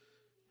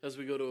As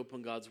we go to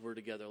open God's Word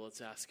together, let's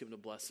ask Him to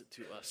bless it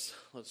to us.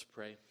 Let's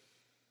pray.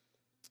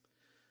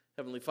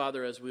 Heavenly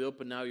Father, as we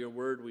open now your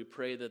Word, we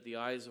pray that the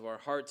eyes of our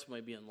hearts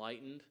may be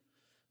enlightened,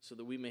 so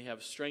that we may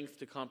have strength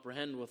to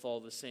comprehend with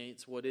all the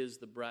saints what is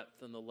the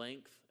breadth and the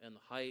length and the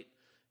height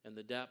and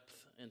the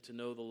depth, and to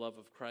know the love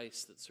of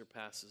Christ that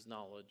surpasses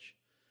knowledge,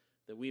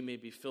 that we may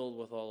be filled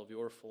with all of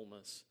your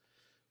fullness.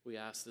 We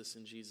ask this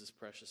in Jesus'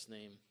 precious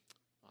name.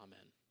 Amen.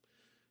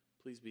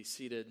 Please be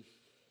seated.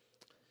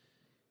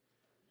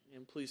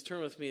 And please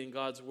turn with me in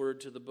God's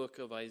Word to the book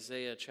of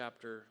Isaiah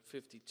chapter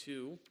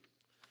 52.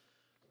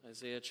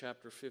 Isaiah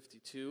chapter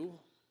 52.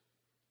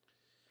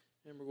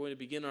 And we're going to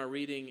begin our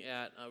reading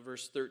at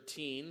verse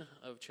 13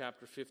 of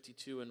chapter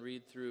 52 and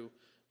read through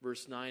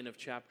verse 9 of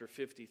chapter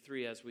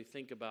 53 as we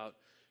think about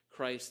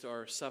Christ,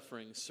 our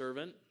suffering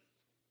servant.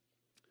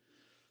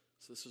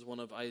 So this is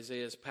one of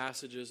Isaiah's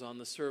passages on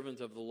the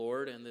servant of the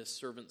Lord, and this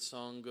servant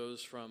song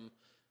goes from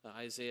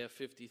Isaiah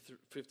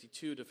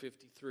 52 to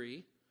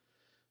 53.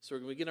 So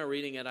we're going to begin our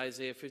reading at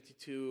Isaiah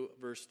 52,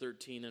 verse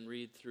 13, and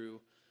read through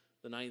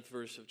the 9th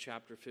verse of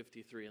chapter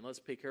 53. And let's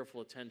pay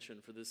careful attention,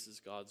 for this is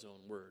God's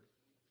own word.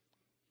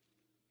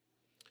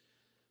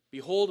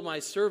 Behold, my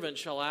servant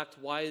shall act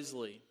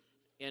wisely,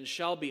 and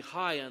shall be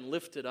high and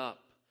lifted up,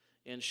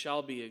 and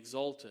shall be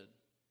exalted.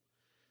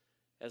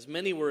 As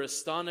many were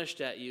astonished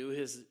at you,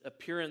 his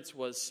appearance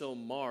was so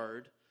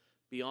marred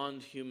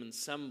beyond human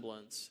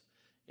semblance,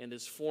 and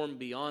his form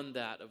beyond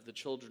that of the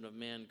children of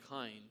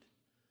mankind.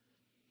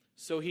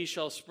 So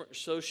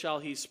shall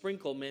he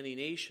sprinkle many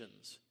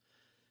nations.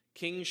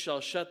 Kings shall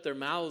shut their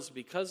mouths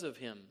because of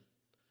him.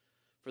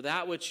 For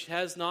that which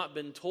has not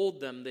been told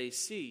them they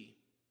see,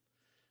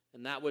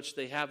 and that which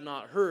they have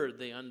not heard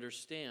they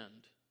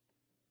understand.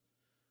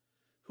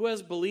 Who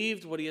has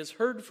believed what he has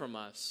heard from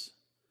us?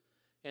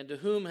 And to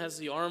whom has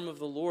the arm of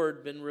the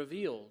Lord been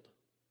revealed?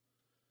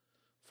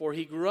 For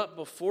he grew up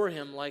before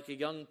him like a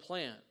young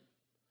plant,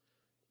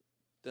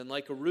 then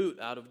like a root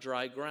out of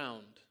dry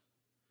ground.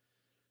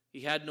 He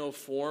had no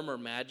form or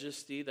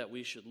majesty that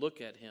we should look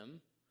at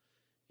him,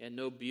 and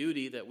no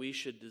beauty that we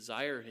should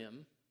desire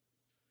him.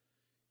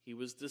 He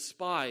was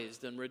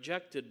despised and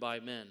rejected by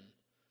men,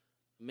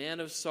 a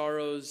man of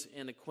sorrows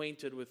and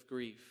acquainted with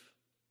grief.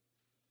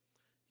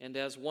 And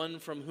as one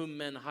from whom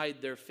men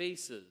hide their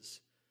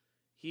faces,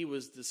 he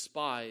was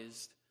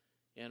despised,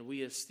 and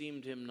we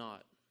esteemed him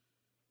not.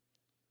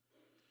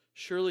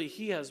 Surely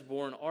he has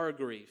borne our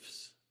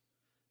griefs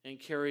and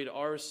carried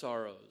our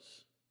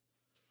sorrows.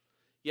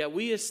 Yet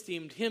we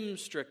esteemed him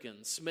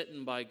stricken,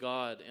 smitten by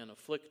God, and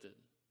afflicted.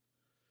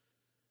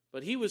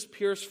 But he was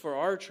pierced for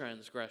our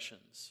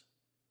transgressions.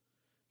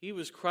 He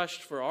was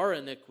crushed for our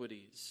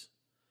iniquities.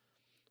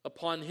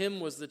 Upon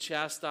him was the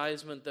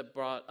chastisement that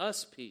brought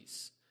us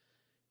peace,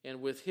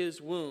 and with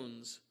his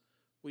wounds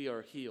we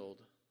are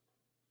healed.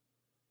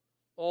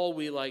 All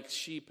we like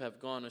sheep have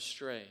gone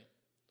astray.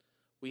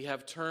 We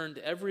have turned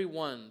every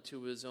one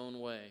to his own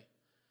way,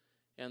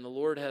 and the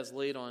Lord has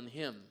laid on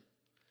him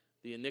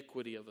the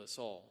iniquity of us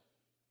all.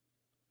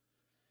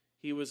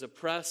 He was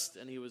oppressed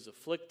and he was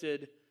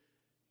afflicted,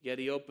 yet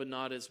he opened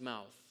not his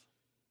mouth.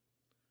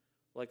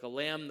 Like a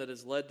lamb that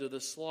is led to the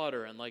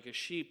slaughter, and like a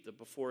sheep that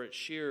before its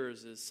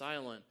shearers is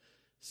silent,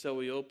 so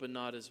he opened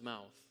not his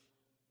mouth.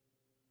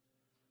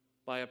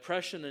 By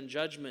oppression and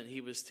judgment he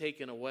was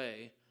taken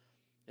away.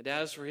 And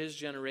as for his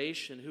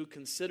generation, who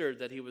considered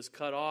that he was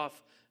cut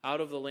off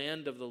out of the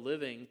land of the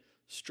living,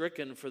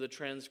 stricken for the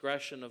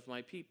transgression of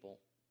my people?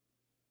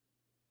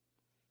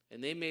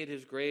 And they made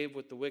his grave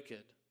with the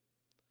wicked,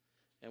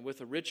 and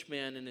with a rich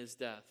man in his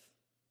death,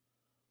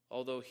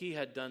 although he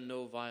had done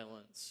no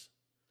violence,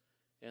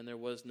 and there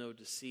was no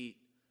deceit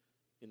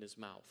in his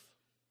mouth.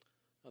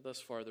 Now, thus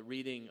far, the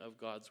reading of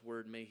God's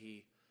word, may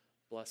he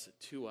bless it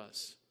to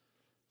us.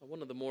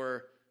 One of the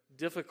more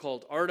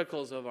difficult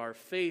articles of our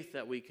faith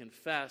that we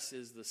confess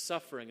is the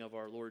suffering of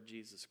our Lord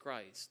Jesus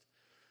Christ.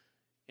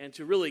 And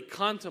to really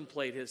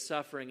contemplate his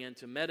suffering and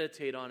to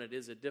meditate on it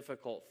is a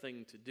difficult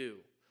thing to do.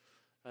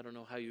 I don't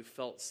know how you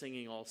felt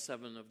singing all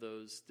 7 of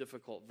those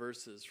difficult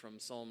verses from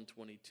Psalm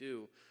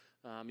 22.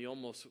 You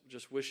almost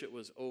just wish it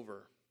was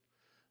over.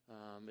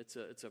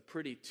 It's a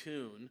pretty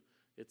tune.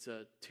 It's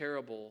a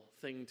terrible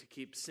thing to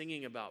keep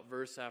singing about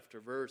verse after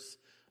verse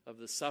of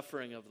the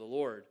suffering of the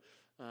Lord.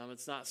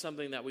 It's not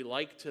something that we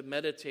like to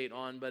meditate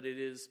on, but it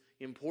is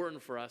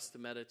important for us to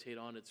meditate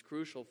on. It's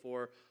crucial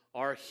for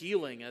our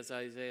healing, as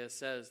Isaiah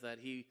says, that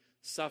he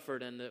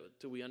suffered and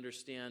that we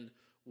understand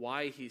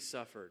why he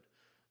suffered.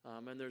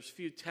 And there's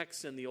few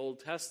texts in the Old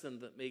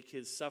Testament that make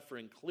his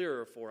suffering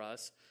clearer for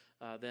us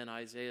than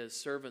Isaiah's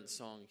servant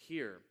song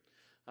here.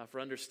 For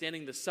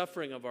understanding the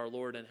suffering of our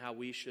Lord and how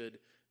we should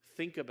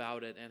think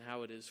about it and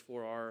how it is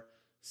for our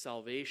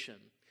salvation.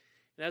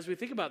 And as we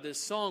think about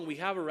this song, we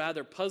have a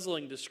rather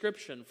puzzling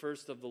description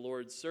first of the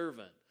Lord's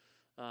servant.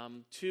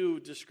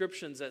 2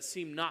 descriptions that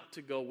seem not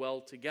to go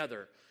well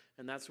together.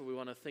 And that's what we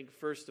want to think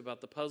first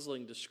about, the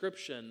puzzling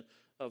description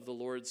of the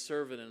Lord's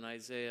servant in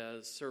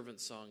Isaiah's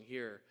servant song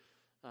here.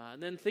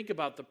 And then think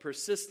about the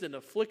persistent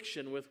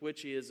affliction with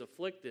which he is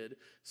afflicted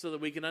so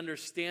that we can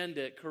understand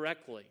it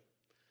correctly.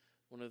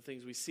 One of the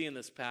things we see in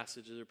this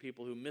passage is there are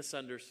people who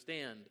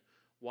misunderstand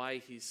why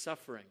he's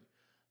suffering.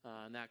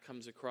 And that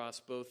comes across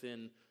both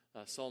in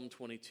Psalm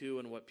 22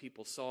 and what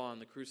people saw on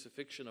the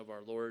crucifixion of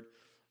our Lord.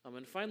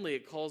 And finally,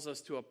 it calls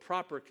us to a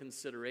proper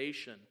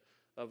consideration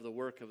of the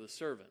work of the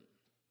servant,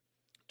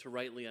 to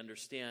rightly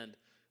understand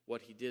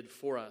what he did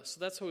for us. So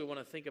that's how we want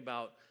to think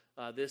about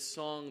this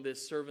song,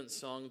 this servant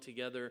song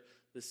together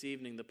this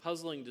evening. The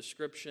puzzling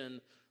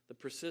description, the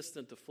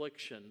persistent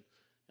affliction,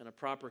 and a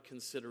proper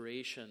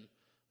consideration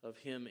of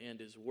him and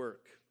his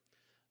work.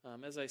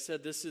 As I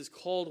said, this is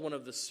called one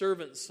of the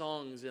servant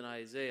songs in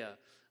Isaiah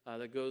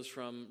that goes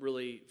from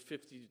really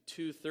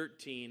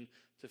 52:13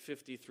 to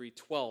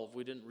 53:12.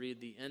 We didn't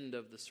read the end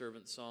of the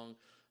servant song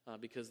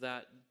because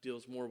that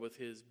deals more with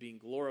his being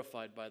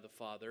glorified by the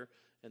Father,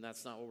 and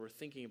that's not what we're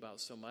thinking about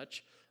so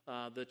much.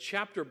 The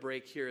chapter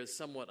break here is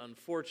somewhat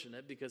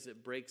unfortunate because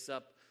it breaks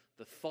up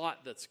the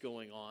thought that's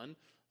going on.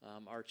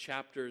 Our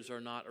chapters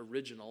are not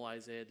original.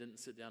 Isaiah didn't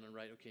sit down and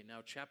write, okay, now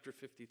chapter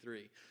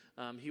 53.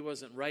 He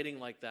wasn't writing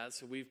like that,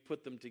 so we've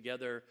put them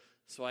together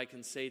so I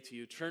can say to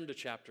you, turn to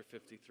chapter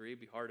 53. It'd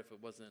be hard if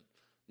it wasn't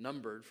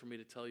numbered for me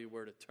to tell you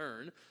where to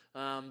turn.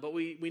 But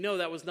we know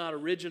that was not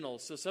original,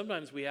 so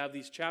sometimes we have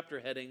these chapter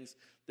headings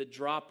that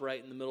drop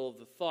right in the middle of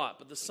the thought.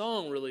 But the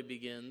song really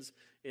begins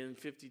in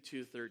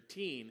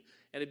 52:13,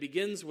 and it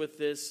begins with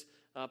this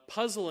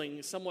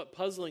somewhat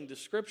puzzling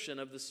description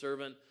of the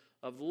servant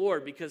of the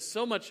Lord, because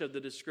so much of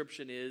the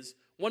description is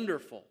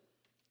wonderful,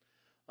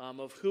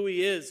 of who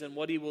he is and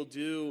what he will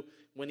do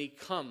when he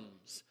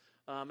comes.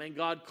 And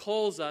God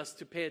calls us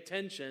to pay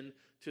attention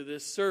to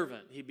this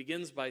servant. He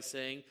begins by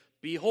saying,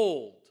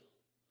 behold.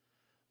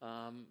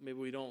 Maybe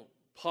we don't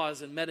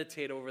pause and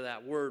meditate over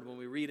that word when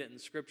we read it in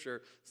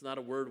Scripture. It's not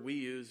a word we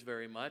use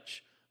very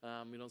much.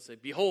 We don't say,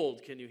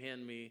 behold, can you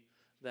hand me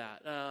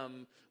that?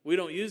 We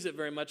don't use it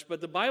very much,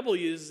 but the Bible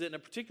uses it in a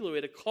particular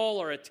way to call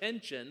our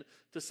attention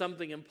to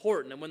something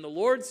important. And when the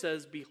Lord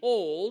says,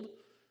 behold,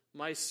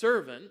 my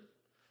servant,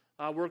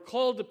 we're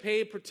called to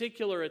pay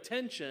particular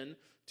attention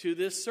to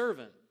this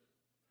servant.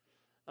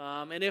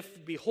 And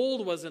if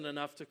behold wasn't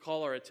enough to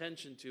call our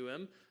attention to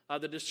him,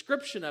 the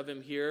description of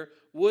him here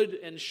would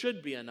and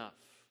should be enough.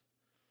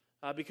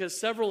 Because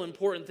several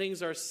important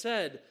things are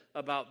said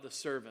about the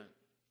servant.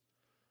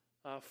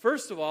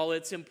 First of all,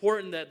 it's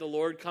important that the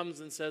Lord comes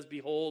and says,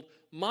 behold,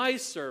 my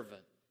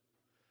servant.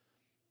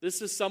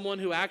 This is someone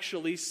who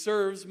actually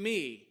serves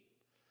me.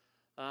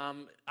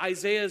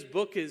 Isaiah's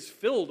book is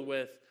filled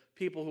with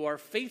people who are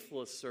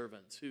faithless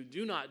servants, who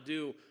do not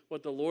do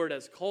what the Lord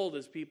has called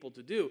his people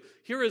to do.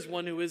 Here is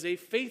one who is a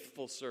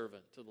faithful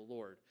servant to the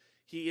Lord.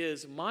 He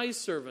is my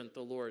servant,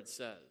 the Lord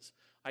says,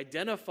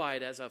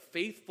 identified as a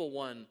faithful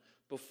one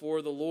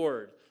before the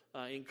Lord,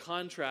 in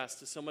contrast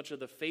to so much of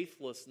the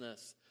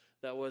faithlessness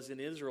that was in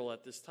Israel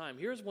at this time.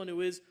 Here's one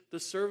who is the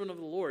servant of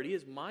the Lord. He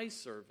is my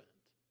servant.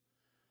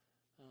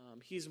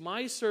 He's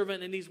my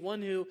servant, and he's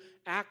one who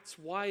acts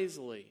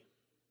wisely.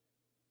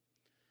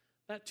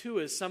 That, too,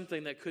 is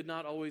something that could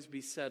not always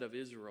be said of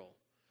Israel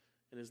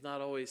and is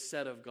not always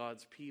said of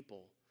God's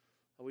people.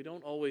 We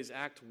don't always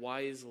act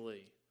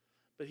wisely.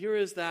 But here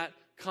is that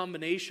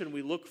combination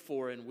we look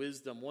for in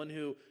wisdom, one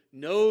who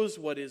knows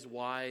what is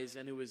wise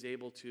and who is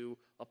able to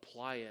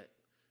apply it,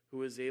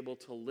 who is able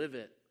to live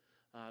it,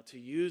 to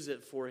use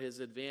it for his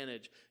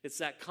advantage. It's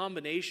that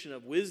combination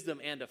of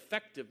wisdom and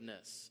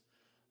effectiveness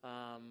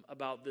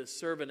about this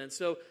servant. And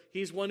so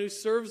he's one who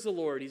serves the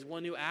Lord. He's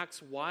one who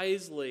acts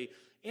wisely,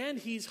 and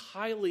he's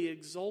highly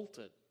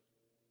exalted.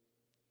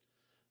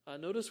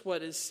 Notice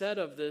what is said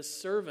of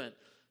this servant.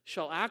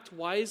 Shall act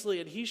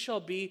wisely, and he shall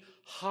be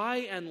high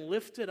and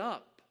lifted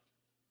up.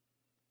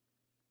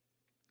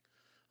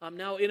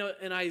 Now,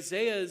 in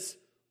Isaiah's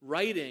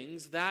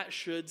writings, that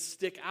should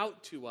stick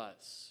out to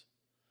us.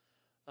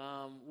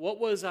 What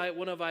was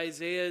one of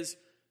Isaiah's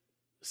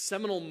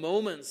seminal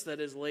moments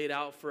that is laid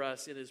out for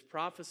us in his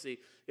prophecy?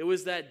 It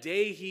was that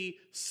day he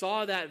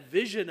saw that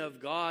vision of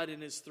God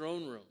in his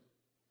throne room.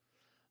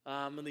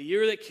 In the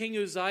year that King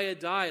Uzziah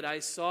died, I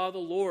saw the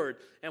Lord.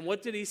 And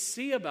what did he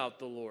see about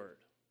the Lord?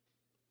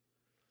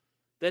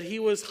 That he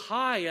was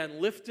high and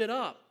lifted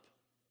up.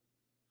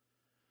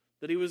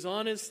 That he was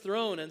on his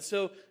throne. And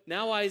so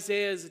now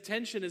Isaiah's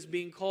attention is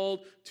being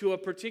called to a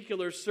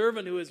particular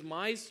servant who is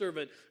my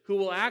servant, who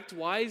will act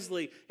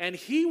wisely, and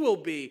he will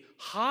be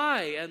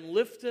high and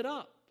lifted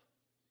up.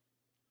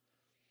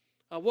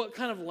 What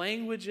kind of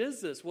language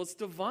is this? Well, it's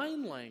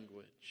divine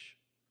language.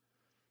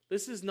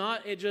 This is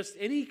not just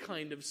any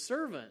kind of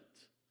servant.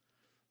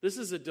 This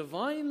is a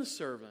divine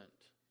servant.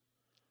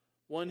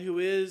 One who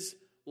is,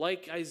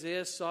 like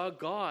Isaiah saw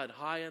God,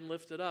 high and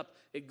lifted up,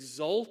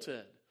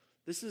 exalted.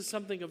 This is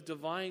something of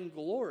divine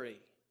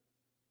glory.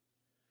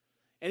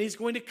 And he's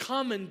going to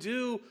come and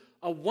do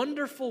a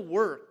wonderful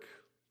work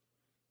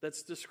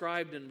that's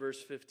described in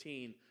verse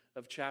 15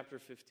 of chapter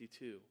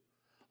 52.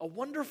 A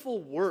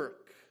wonderful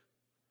work.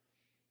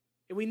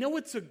 And we know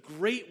it's a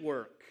great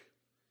work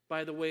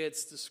by the way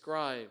it's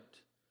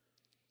described.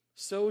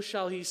 So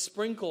shall he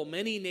sprinkle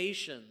many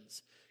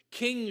nations.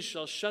 Kings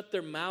shall shut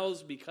their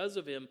mouths because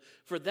of him,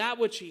 for that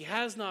which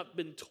has not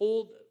been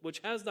told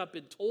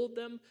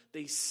them,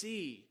 they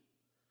see.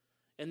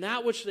 And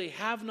that which they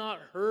have not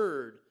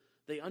heard,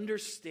 they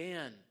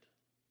understand.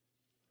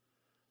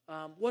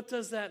 What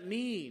does that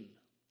mean?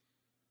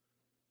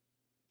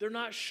 They're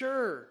not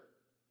sure,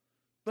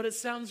 but it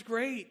sounds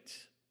great.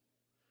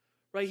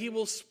 Right? He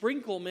will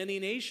sprinkle many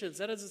nations.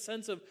 That has a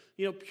sense of,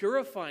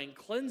 purifying,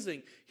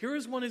 cleansing. Here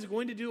is one who's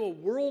going to do a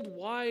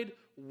worldwide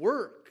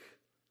work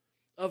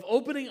of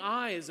opening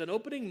eyes and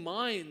opening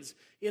minds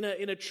in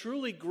a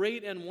truly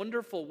great and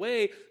wonderful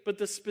way, but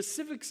the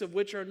specifics of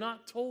which are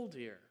not told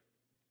here.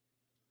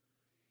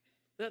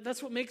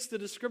 That's what makes the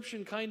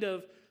description kind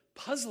of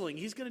puzzling.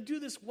 He's going to do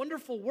this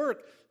wonderful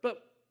work,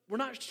 but we're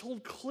not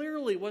told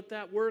clearly what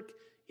that work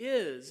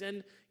is.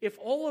 And if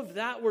all of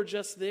that were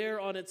just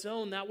there on its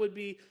own, that would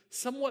be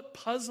somewhat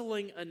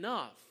puzzling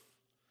enough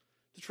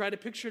to try to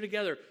picture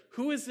together,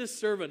 who is this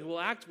servant who will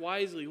act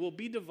wisely, who will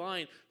be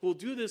divine, who will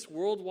do this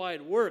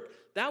worldwide work?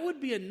 That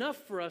would be enough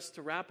for us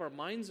to wrap our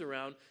minds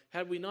around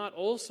had we not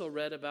also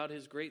read about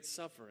his great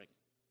suffering.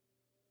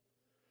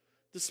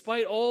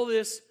 Despite all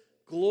this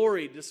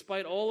glory,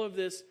 despite all of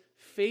this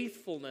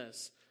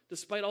faithfulness,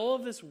 despite all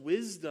of this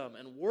wisdom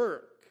and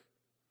work,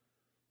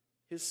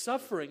 his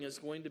suffering is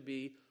going to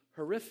be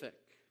horrific.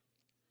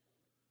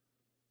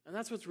 And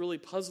that's what's really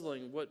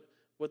puzzling, what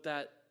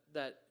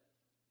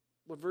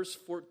verse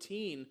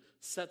 14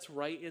 sets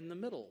right in the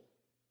middle.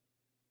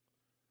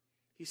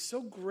 He's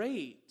so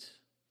great,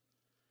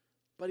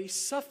 but he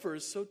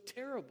suffers so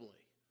terribly.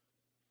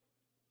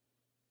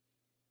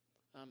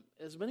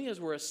 As many as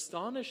were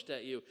astonished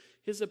at you,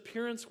 his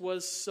appearance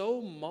was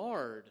so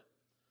marred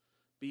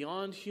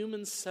beyond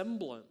human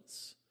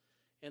semblance,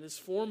 and his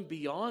form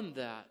beyond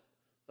that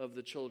of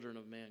the children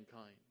of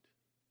mankind.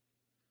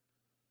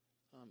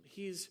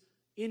 He's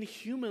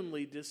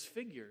inhumanly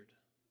disfigured.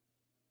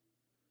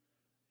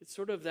 It's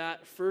sort of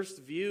that first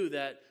view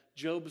that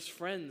Job's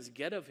friends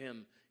get of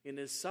him in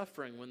his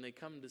suffering when they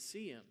come to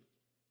see him.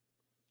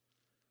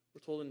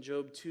 We're told in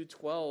Job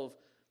 2:12,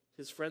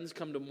 his friends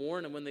come to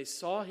mourn, and when they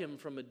saw him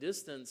from a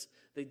distance,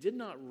 they did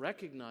not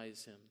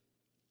recognize him.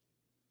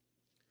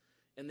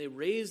 And they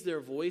raised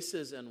their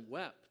voices and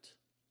wept,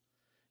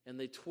 and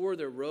they tore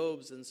their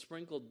robes and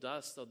sprinkled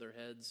dust on their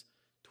heads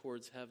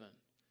towards heaven.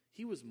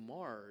 He was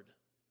marred.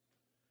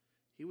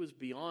 He was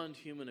beyond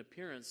human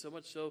appearance, so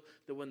much so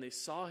that when they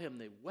saw him,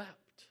 they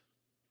wept.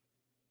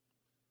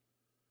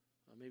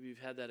 Maybe you've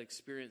had that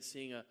experience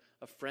seeing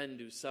a friend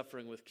who's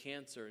suffering with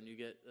cancer, and you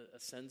get a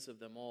sense of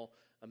them all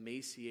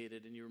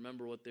emaciated, and you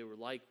remember what they were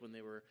like when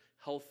they were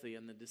healthy,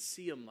 and then to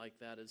see them like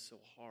that is so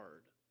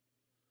hard.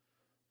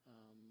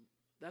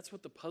 That's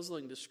what the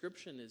puzzling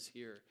description is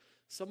here.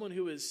 Someone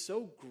who is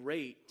so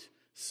great,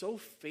 so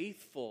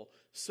faithful,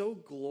 so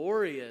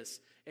glorious,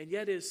 and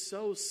yet is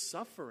so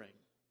suffering,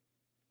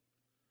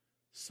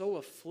 so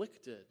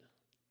afflicted.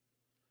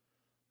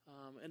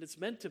 And it's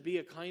meant to be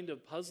a kind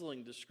of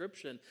puzzling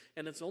description,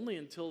 and it's only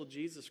until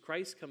Jesus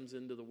Christ comes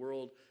into the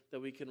world that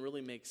we can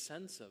really make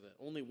sense of it.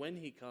 Only when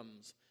he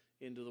comes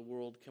into the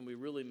world can we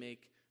really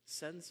make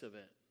sense of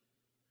it.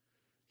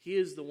 He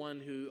is the one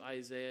who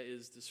Isaiah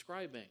is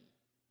describing,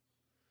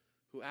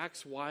 who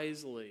acts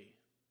wisely,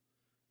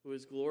 who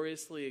is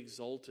gloriously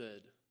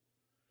exalted,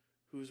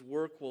 whose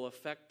work will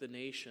affect the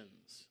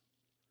nations,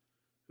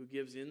 who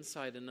gives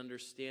insight and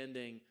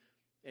understanding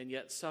and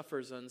yet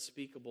suffers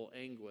unspeakable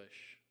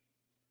anguish.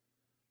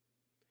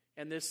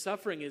 And this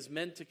suffering is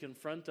meant to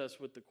confront us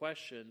with the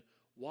question,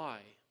 why?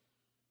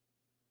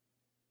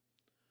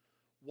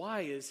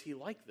 Why is he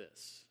like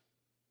this?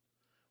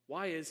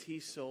 Why is he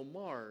so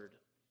marred?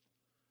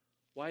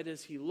 Why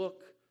does he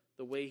look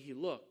the way he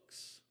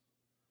looks?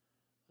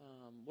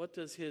 What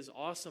does his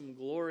awesome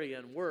glory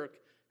and work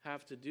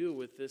have to do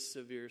with this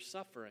severe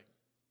suffering?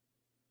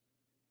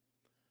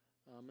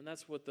 And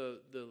that's what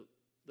the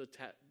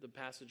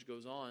passage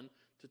goes on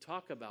to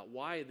talk about.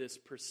 Why this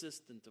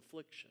persistent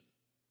affliction?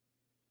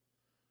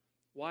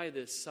 Why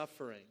this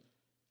suffering?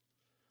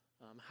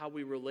 How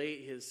we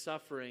relate his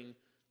suffering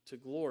to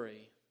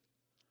glory.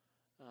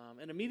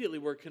 And immediately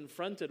we're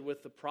confronted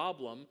with the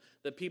problem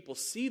that people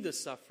see the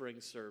suffering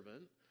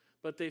servant,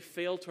 but they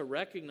fail to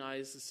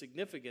recognize the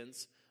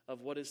significance of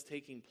what is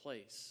taking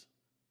place.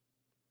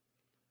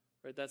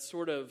 Right? That's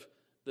sort of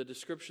the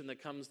description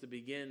that comes to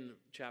begin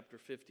chapter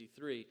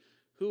 53.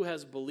 Who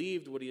has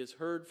believed what he has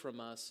heard from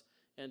us,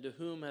 and to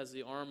whom has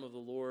the arm of the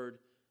Lord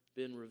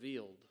been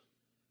revealed?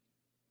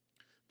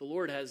 The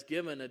Lord has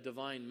given a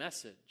divine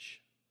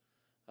message.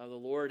 The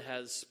Lord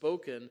has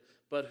spoken,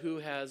 but who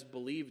has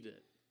believed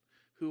it?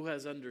 Who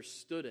has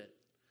understood it?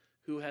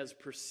 Who has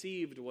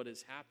perceived what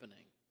is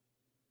happening?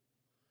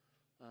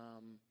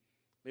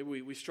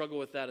 Maybe we struggle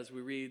with that as we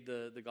read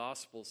the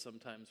Gospels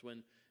sometimes,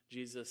 when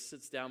Jesus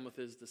sits down with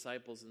his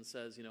disciples and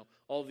says,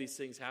 all of these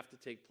things have to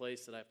take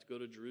place, that I have to go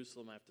to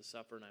Jerusalem, I have to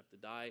suffer, and I have to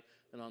die,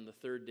 and on the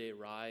third day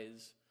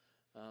rise.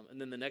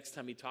 And then the next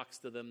time he talks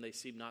to them, they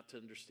seem not to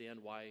understand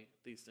why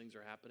these things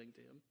are happening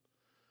to him.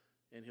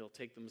 And he'll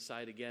take them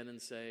aside again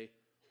and say,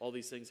 all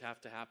these things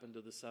have to happen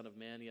to the Son of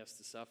Man. He has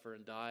to suffer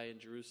and die in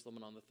Jerusalem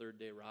and on the third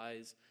day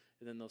rise.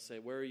 And then they'll say,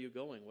 where are you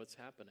going? What's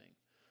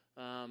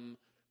happening?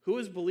 Who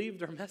has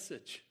believed our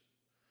message?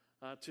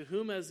 To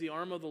whom has the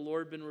arm of the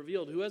Lord been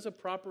revealed? Who has a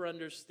proper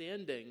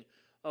understanding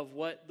of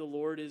what the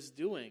Lord is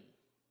doing?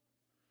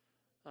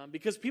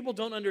 Because people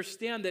don't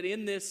understand that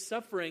in this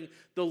suffering,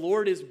 the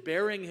Lord is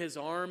bearing his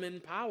arm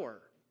in power.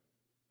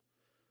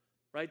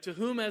 Right? To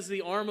whom has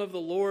the arm of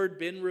the Lord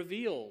been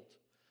revealed?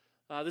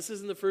 This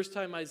isn't the first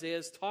time Isaiah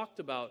has talked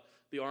about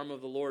the arm of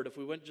the Lord. If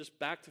we went just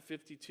back to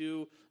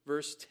 52,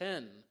 verse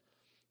 10,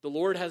 the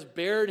Lord has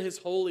bared his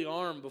holy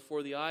arm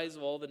before the eyes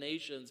of all the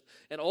nations,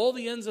 and all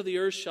the ends of the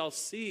earth shall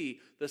see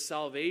the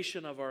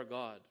salvation of our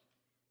God.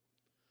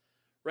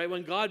 Right?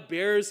 When God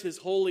bears his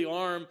holy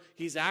arm,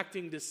 he's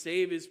acting to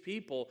save his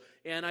people.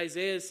 And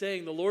Isaiah is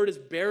saying the Lord is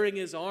bearing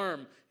his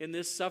arm in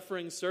this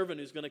suffering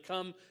servant who's going to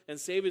come and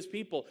save his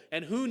people.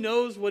 And who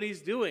knows what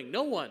he's doing?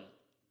 No one.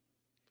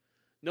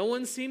 No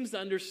one seems to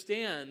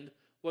understand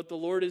what the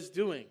Lord is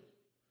doing,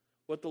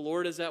 what the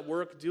Lord is at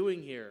work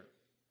doing here.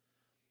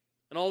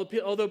 And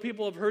although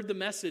people have heard the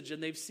message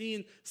and they've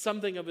seen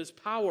something of his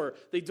power,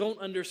 they don't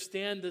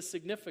understand the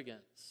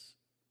significance.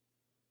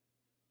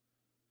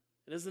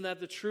 And isn't that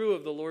the true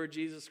of the Lord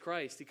Jesus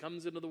Christ? He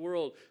comes into the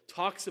world,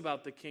 talks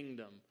about the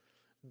kingdom,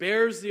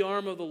 bears the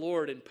arm of the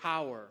Lord in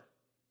power,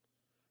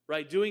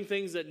 right? Doing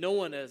things that no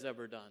one has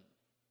ever done.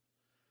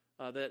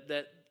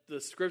 That the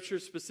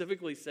scriptures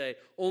specifically say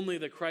only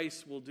the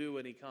Christ will do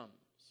when he comes.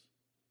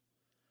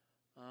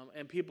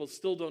 And people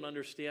still don't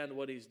understand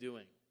what he's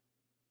doing.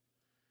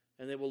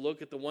 And they will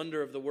look at the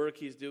wonder of the work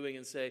he's doing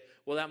and say,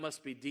 well, that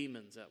must be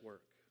demons at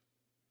work.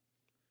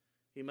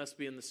 He must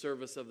be in the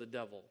service of the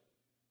devil.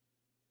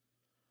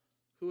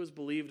 Who has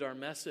believed our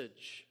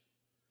message?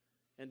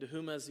 And to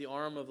whom has the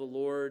arm of the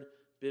Lord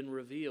been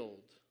revealed?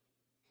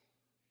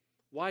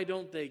 Why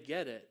don't they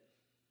get it?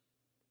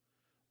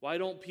 Why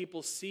don't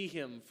people see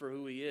him for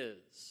who he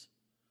is?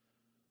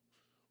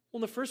 Well,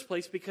 in the first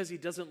place, because he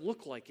doesn't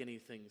look like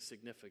anything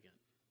significant.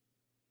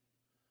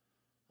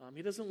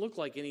 He doesn't look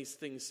like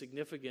anything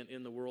significant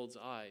in the world's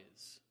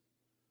eyes.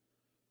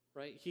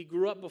 Right? He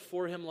grew up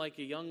before him like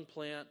a young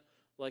plant,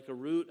 like a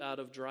root out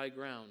of dry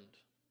ground.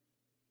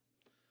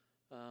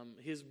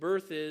 His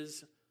birth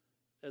is,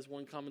 as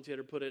one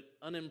commentator put it,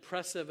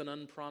 unimpressive and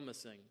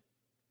unpromising.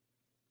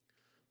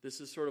 This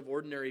is sort of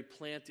ordinary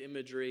plant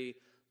imagery,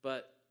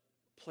 but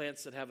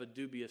plants that have a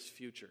dubious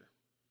future.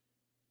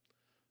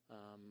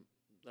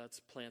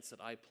 That's plants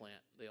that I plant.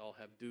 They all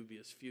have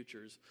dubious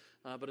futures.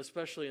 But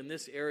especially in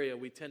this area,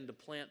 we tend to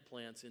plant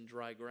plants in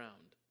dry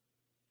ground.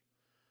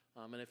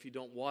 And if you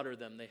don't water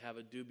them, they have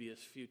a dubious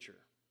future.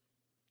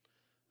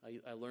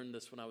 I learned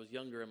this when I was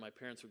younger, and my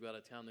parents would go out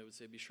of town. They would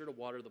say, be sure to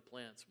water the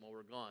plants while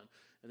we're gone.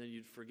 And then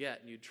you'd forget,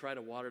 and you'd try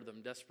to water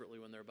them desperately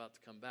when they're about to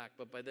come back.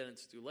 But by then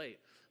it's too late.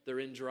 They're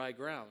in dry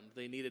ground.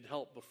 They needed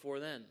help before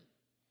then.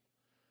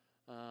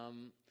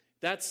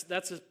 That's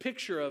a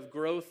picture of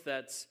growth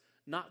that's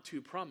not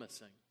too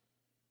promising.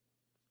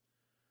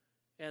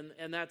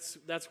 And that's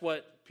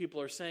what people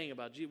are saying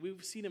about Jesus.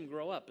 We've seen him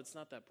grow up. It's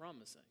not that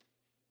promising.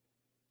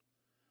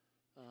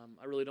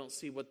 I really don't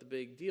see what the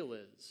big deal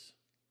is.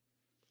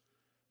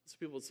 So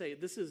people would say,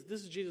 this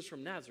is Jesus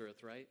from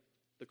Nazareth, right?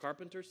 The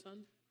carpenter's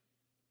son?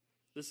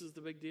 This is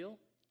the big deal?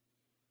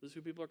 This is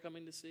who people are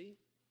coming to see?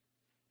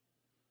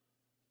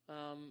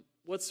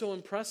 What's so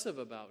impressive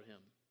about him?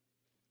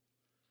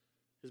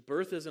 His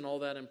birth isn't all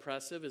that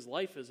impressive. His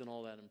life isn't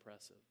all that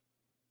impressive.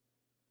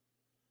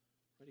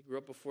 Right? He grew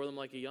up before them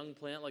like a young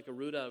plant, like a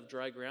root out of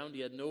dry ground.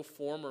 He had no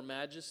form or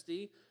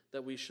majesty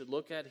that we should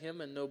look at him,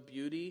 and no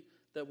beauty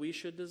that we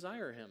should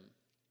desire him.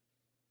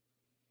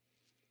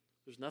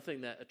 There's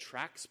nothing that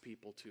attracts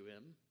people to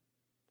him.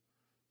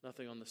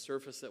 Nothing on the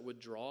surface that would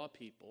draw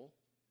people.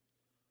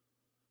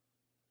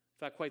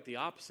 In fact, quite the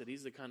opposite.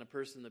 He's the kind of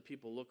person that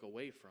people look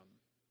away from.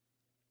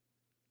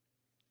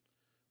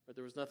 But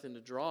there was nothing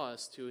to draw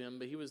us to him,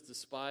 but he was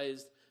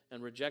despised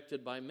and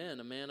rejected by men,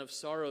 a man of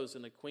sorrows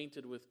and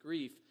acquainted with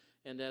grief,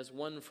 and as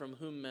one from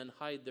whom men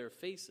hide their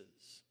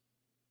faces.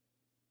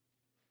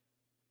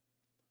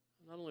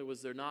 Not only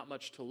was there not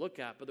much to look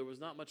at, but there was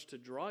not much to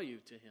draw you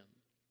to him.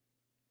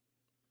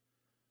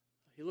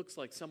 He looks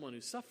like someone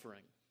who's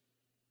suffering,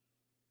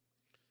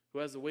 who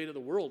has the weight of the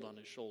world on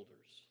his shoulders.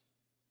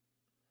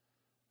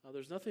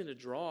 There's nothing to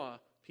draw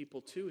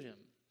people to him.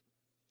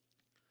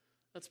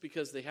 That's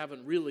because they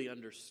haven't really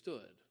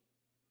understood,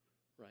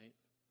 right?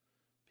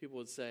 People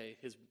would say,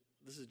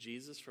 this is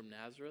Jesus from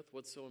Nazareth.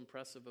 What's so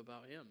impressive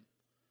about him?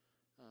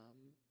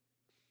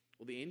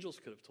 Well, the angels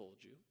could have told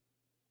you,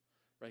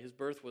 right? His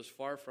birth was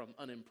far from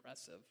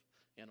unimpressive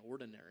and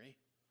ordinary.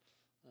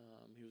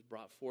 He was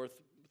brought forth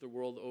the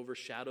world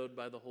overshadowed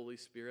by the Holy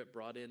Spirit,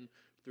 brought in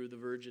through the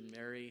Virgin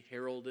Mary,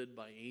 heralded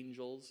by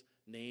angels,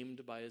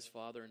 named by his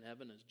Father in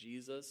heaven as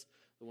Jesus,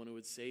 the one who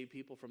would save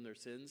people from their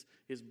sins.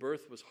 His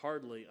birth was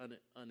hardly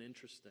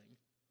uninteresting.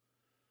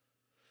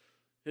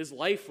 His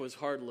life was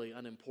hardly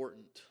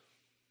unimportant.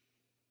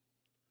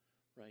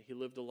 Right? He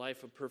lived a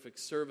life of perfect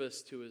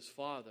service to his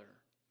Father.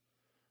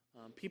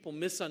 People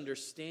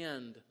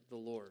misunderstand the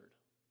Lord.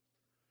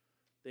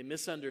 They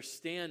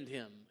misunderstand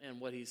him and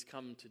what he's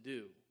come to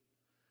do.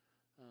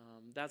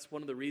 That's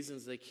one of the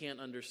reasons they can't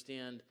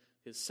understand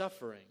his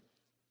suffering.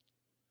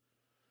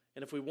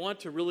 And if we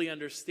want to really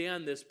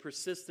understand this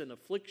persistent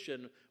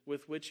affliction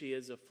with which he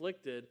is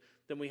afflicted,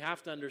 then we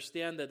have to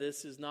understand that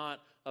this is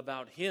not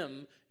about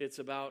him, it's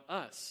about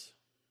us.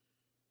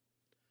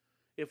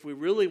 If we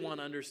really want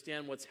to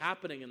understand what's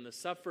happening in the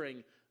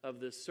suffering of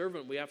this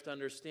servant, we have to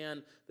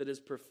understand that his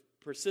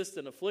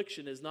persistent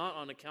affliction is not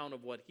on account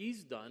of what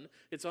he's done,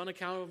 it's on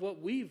account of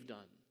what we've done.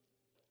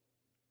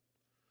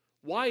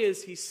 Why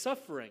is he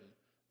suffering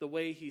the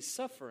way he's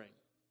suffering?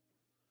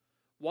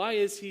 Why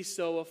is he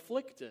so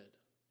afflicted?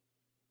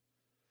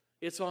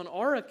 It's on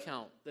our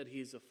account that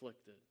he's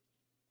afflicted.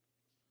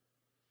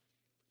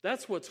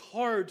 That's what's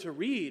hard to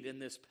read in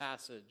this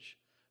passage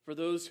for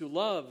those who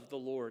love the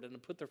Lord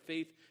and put their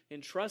faith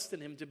and trust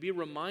in him, to be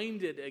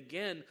reminded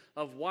again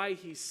of why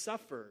he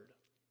suffered.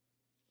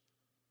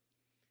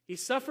 He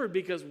suffered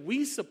because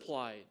we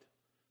supplied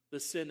the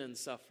sin and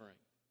suffering.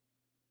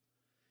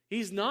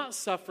 He's not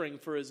suffering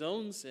for his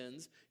own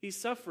sins, he's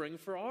suffering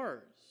for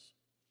ours.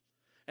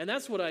 And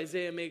that's what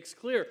Isaiah makes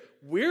clear.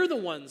 We're the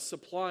ones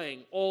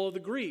supplying all of the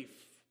grief,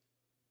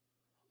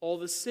 all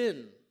the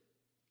sin.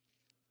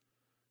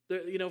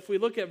 If we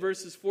look at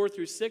verses 4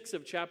 through 6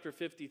 of chapter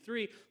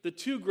 53, the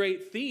two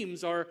great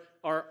themes are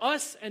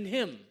us and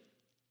him.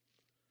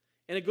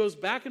 And it goes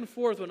back and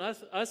forth on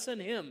us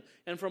and him,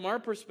 and from our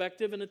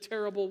perspective in a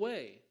terrible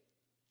way.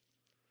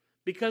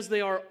 Because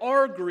they are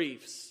our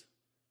griefs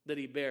that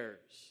he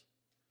bears.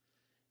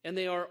 And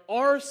they are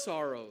our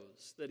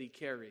sorrows that he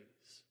carries.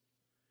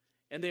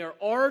 And they are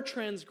our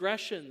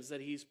transgressions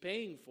that he's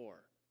paying for.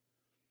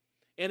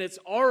 And it's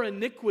our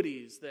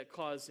iniquities that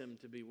cause him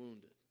to be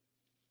wounded.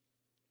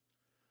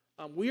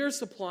 We are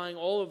supplying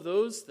all of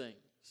those things.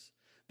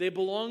 They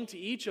belong to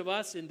each of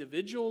us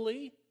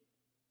individually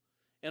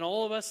and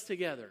all of us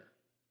together.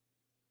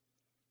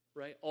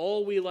 Right?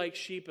 All we like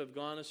sheep have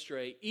gone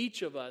astray.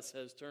 Each of us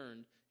has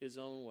turned his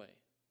own way.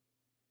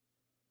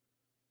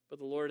 But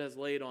the Lord has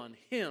laid on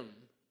him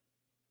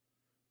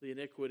the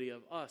iniquity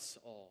of us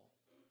all.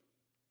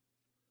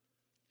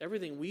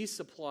 Everything we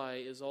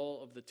supply is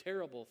all of the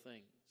terrible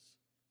things.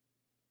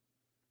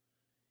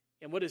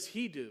 And what does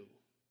he do?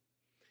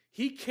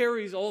 He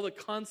carries all the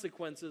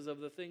consequences of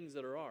the things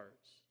that are ours.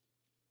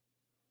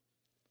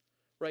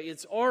 Right?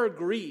 It's our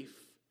grief,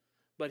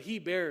 but he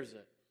bears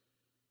it.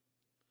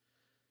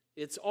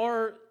 It's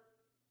our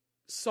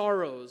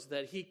sorrows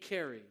that he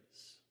carries.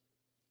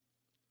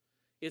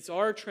 It's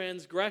our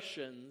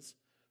transgressions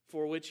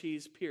for which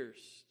he's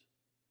pierced.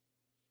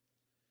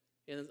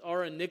 And it's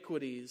our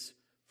iniquities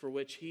for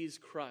which he's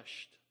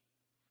crushed.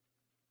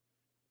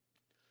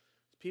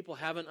 People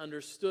haven't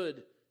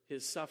understood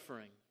his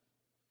suffering.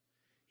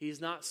 He's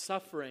not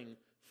suffering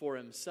for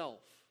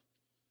himself.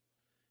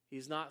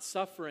 He's not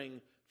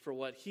suffering for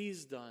what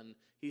he's done.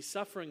 He's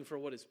suffering for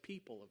what his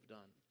people have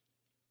done.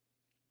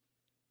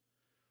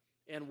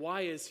 And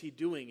why is he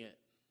doing it?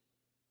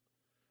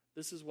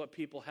 This is what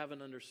people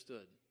haven't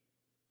understood.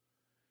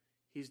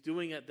 He's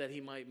doing it that he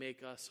might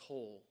make us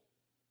whole.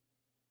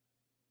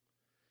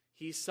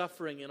 He's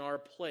suffering in our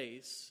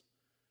place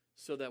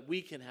so that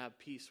we can have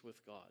peace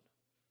with God.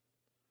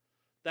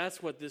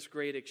 That's what this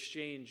great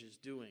exchange is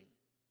doing.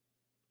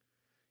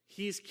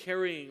 He's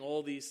carrying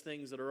all these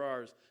things that are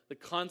ours, the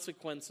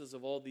consequences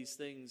of all these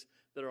things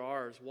that are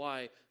ours.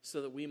 Why?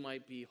 So that we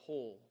might be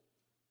whole.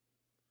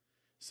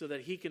 So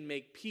that he can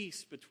make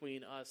peace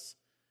between us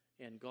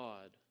and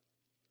God.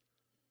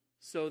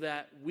 So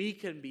that we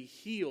can be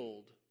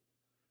healed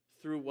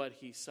through what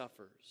he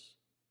suffers.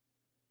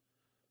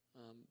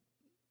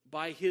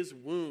 By his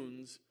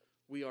wounds,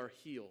 we are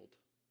healed.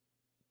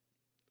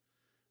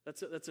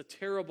 That's a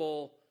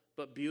terrible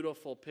but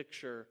beautiful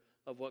picture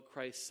of what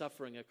Christ's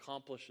suffering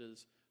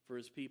accomplishes for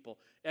his people.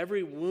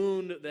 Every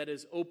wound that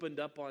is opened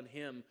up on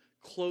him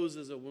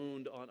closes a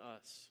wound on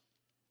us.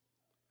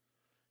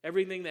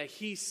 Everything that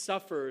he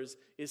suffers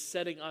is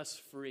setting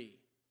us free.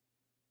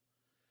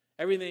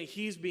 Everything that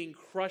he's being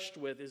crushed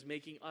with is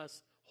making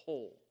us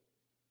whole.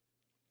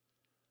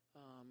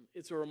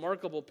 It's a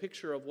remarkable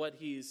picture of what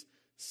he's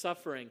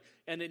suffering,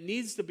 and it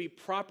needs to be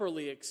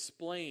properly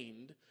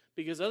explained,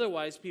 because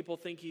otherwise people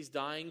think he's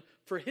dying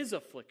for his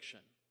affliction.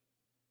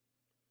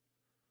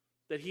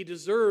 That he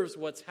deserves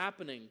what's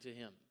happening to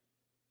him.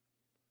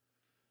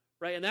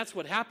 Right? And that's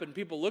what happened.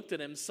 People looked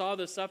at him, saw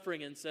the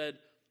suffering, and said,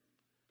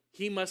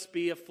 he must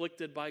be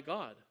afflicted by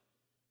God.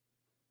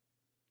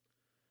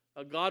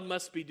 God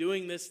must be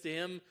doing this to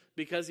him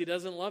because he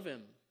doesn't love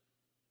him.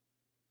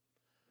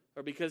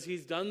 Or because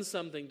he's done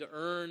something to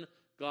earn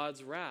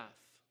God's wrath.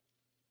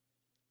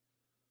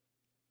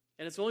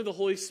 And it's only the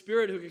Holy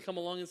Spirit who can come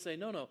along and say,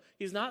 no,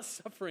 he's not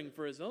suffering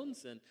for his own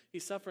sin.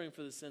 He's suffering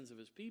for the sins of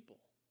his people.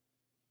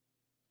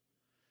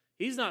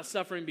 He's not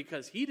suffering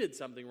because he did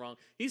something wrong.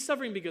 He's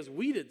suffering because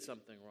we did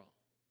something wrong.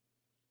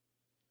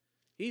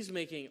 He's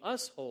making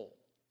us whole.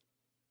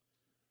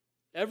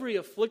 Every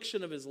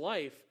affliction of his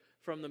life,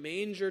 from the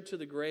manger to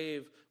the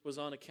grave, was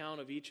on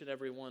account of each and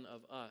every one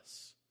of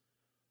us,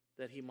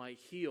 that he might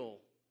heal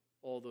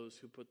all those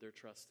who put their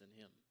trust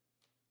in him.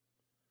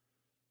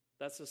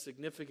 That's the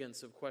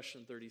significance of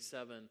question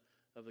 37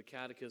 of the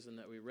catechism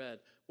that we read.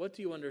 What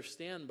do you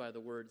understand by the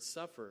word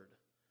suffered?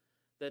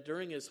 That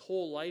during his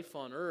whole life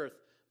on earth,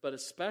 but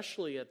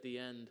especially at the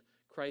end,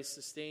 Christ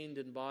sustained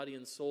in body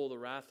and soul the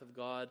wrath of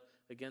God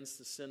against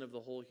the sin of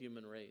the whole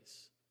human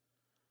race.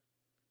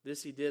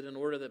 This he did in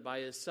order that by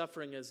his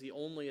suffering as the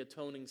only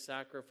atoning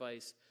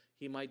sacrifice,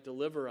 he might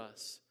deliver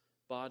us,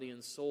 body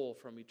and soul,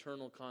 from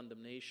eternal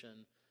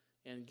condemnation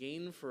and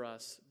gain for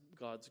us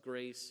God's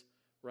grace,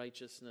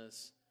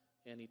 righteousness,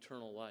 and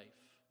eternal life.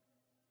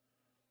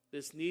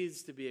 This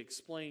needs to be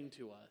explained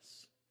to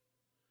us.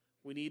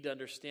 We need to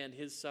understand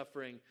his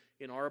suffering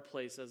in our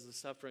place as the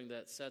suffering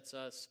that sets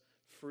us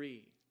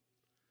free,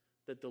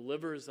 that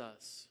delivers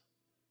us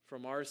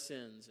from our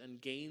sins and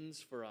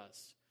gains for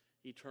us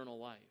eternal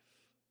life.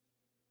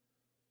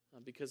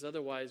 Because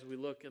otherwise we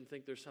look and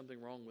think there's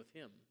something wrong with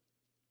him,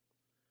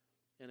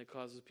 and it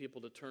causes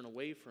people to turn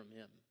away from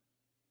him.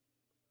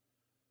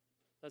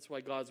 That's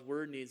why God's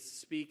word needs to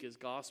speak, his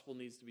gospel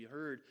needs to be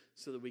heard,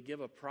 so that we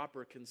give a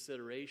proper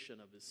consideration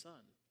of his Son.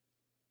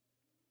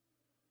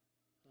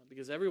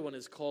 Because everyone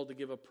is called to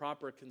give a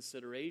proper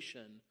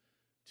consideration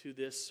to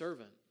this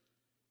servant,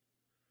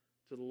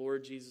 to the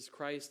Lord Jesus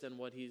Christ and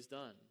what he's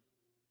done.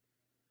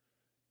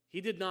 He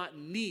did not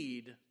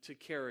need to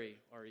carry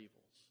our evils.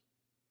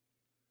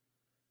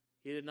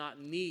 He did not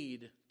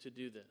need to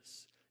do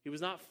this. He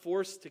was not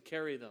forced to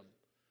carry them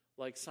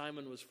like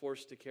Simon was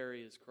forced to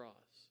carry his cross.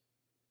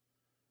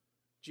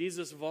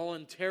 Jesus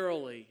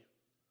voluntarily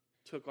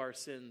took our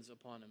sins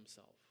upon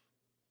himself.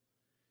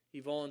 He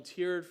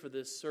volunteered for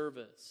this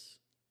service.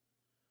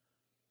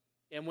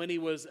 And when he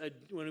was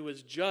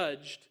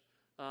judged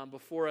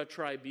before a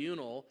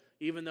tribunal,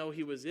 even though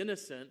he was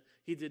innocent,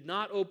 he did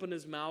not open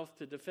his mouth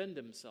to defend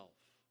himself.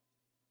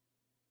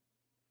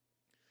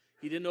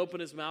 He didn't open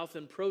his mouth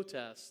in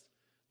protest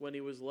when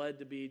he was led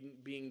to be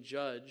being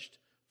judged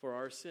for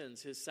our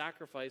sins. His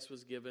sacrifice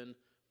was given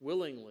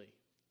willingly.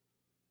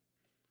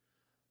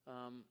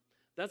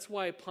 That's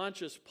why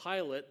Pontius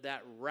Pilate,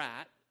 that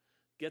rat,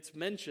 gets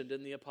mentioned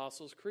in the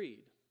Apostles'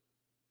 Creed.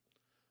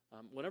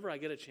 Whenever I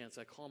get a chance,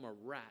 I call him a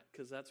rat,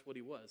 because that's what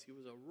he was. He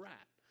was a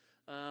rat.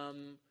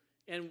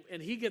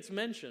 And he gets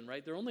mentioned,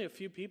 right? There are only a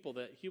few people,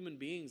 human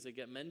beings, that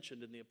get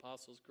mentioned in the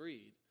Apostles'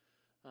 Creed.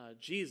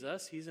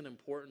 Jesus, he's an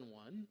important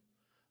one.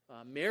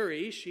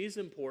 Mary, she's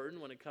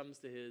important when it comes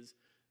to his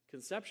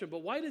conception.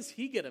 But why does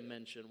he get a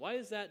mention? Why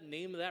is that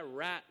name of that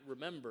rat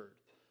remembered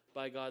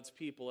by God's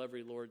people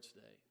every Lord's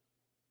Day?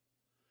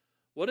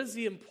 What is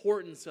the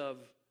importance of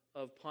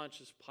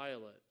Pontius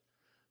Pilate?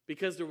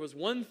 Because there was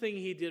one thing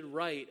he did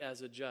right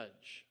as a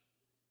judge.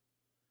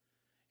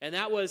 And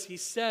that was, he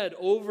said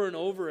over and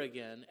over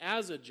again,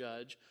 as a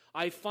judge,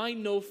 I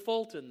find no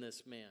fault in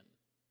this man.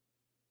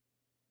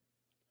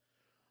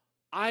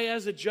 I,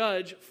 as a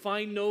judge,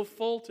 find no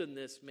fault in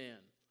this man.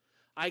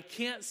 I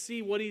can't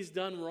see what he's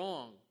done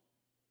wrong.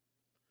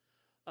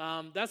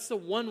 That's the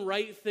one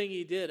right thing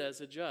he did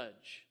as a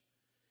judge.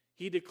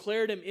 He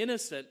declared him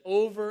innocent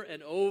over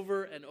and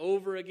over and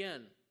over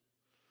again.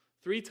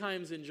 3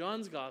 times in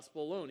John's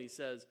gospel alone, he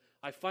says,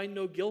 I find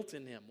no guilt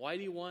in him. Why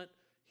do you want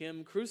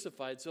him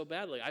crucified so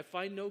badly? I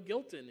find no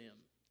guilt in him.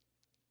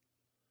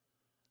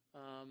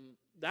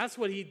 That's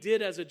what he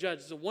did as a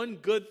judge. The one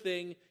good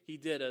thing he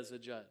did as a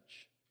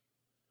judge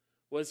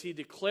was he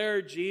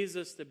declared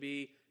Jesus to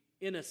be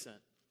innocent.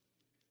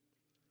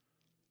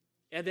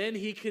 And then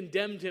he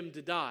condemned him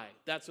to die.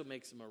 That's what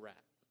makes him a rat.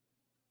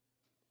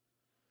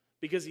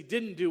 Because he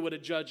didn't do what a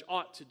judge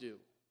ought to do,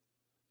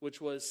 which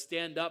was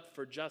stand up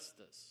for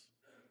justice.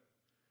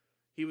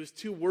 He was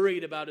too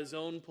worried about his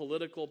own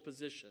political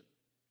position.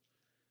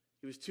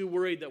 He was too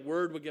worried that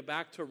word would get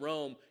back to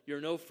Rome,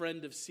 you're no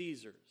friend of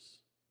Caesar's.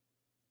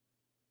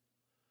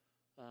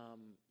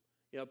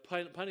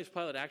 Pontius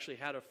Pilate actually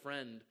had a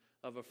friend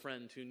of a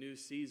friend who knew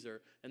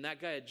Caesar, and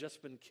that guy had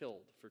just been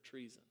killed for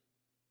treason.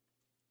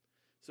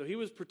 So he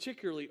was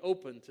particularly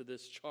open to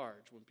this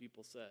charge when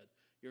people said,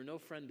 you're no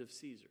friend of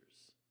Caesar's.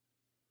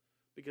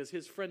 Because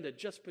his friend had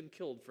just been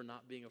killed for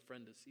not being a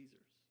friend of Caesar's.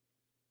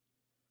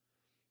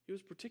 He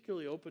was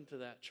particularly open to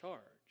that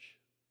charge.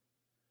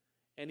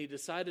 And he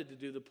decided to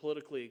do the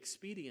politically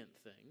expedient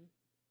thing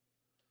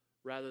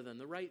rather than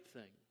the right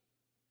thing.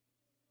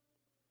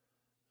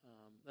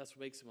 That's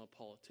what makes him a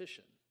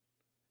politician,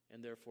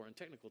 and therefore, in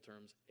technical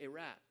terms, a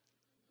rat.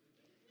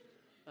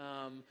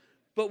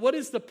 But what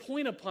is the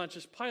point of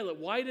Pontius Pilate?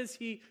 Why does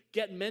he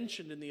get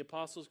mentioned in the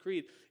Apostles'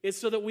 Creed? It's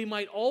so that we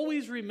might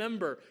always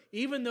remember,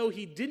 even though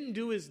he didn't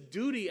do his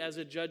duty as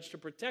a judge to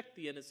protect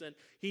the innocent,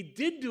 he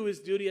did do his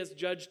duty as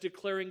judge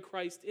declaring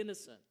Christ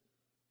innocent.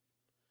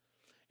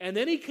 And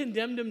then he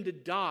condemned him to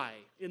die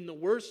in the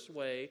worst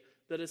way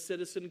that a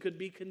citizen could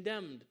be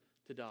condemned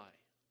to die.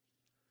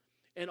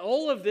 And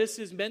all of this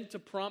is meant to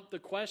prompt the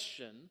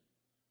question,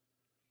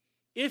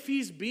 if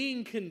he's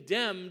being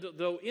condemned,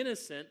 though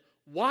innocent,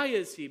 why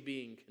is he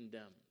being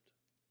condemned?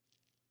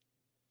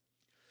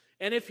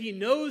 And if he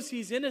knows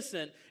he's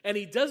innocent and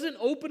he doesn't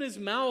open his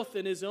mouth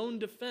in his own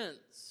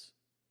defense,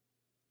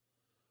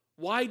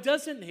 why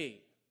doesn't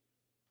he?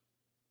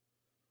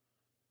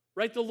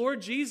 Right? The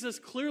Lord Jesus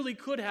clearly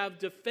could have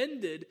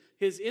defended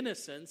his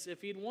innocence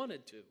if he'd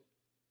wanted to.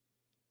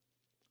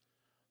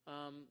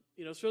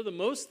 Sort of the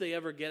most they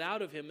ever get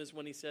out of him is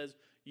when he says,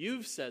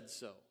 "You've said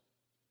so."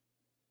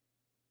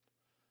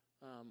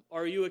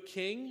 Are you a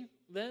king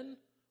then?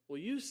 Well,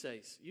 you've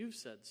said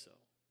so.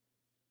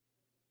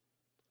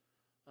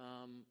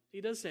 He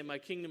does say, "My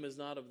kingdom is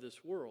not of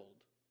this world."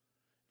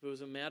 If it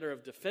was a matter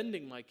of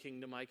defending my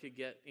kingdom, I could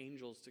get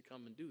angels to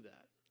come and do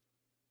that.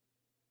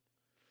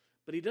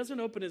 But he doesn't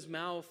open his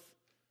mouth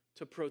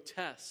to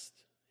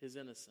protest his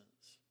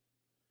innocence.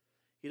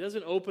 He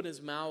doesn't open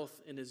his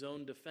mouth in his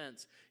own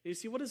defense. And you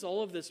see, what is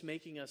all of this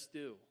making us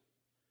do?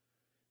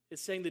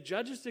 It's saying the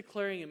judge is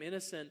declaring him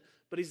innocent,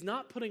 but he's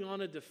not putting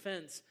on a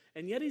defense,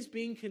 and yet he's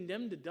being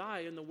condemned to die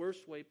in the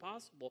worst way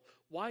possible.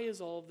 Why is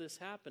all of this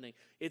happening?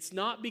 It's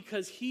not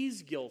because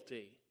he's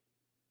guilty.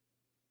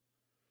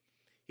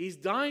 He's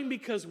dying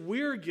because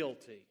we're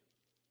guilty.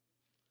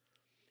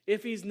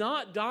 If he's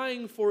not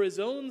dying for his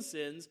own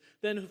sins,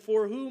 then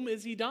for whom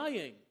is he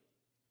dying?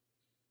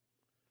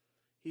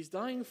 He's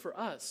dying for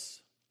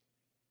us.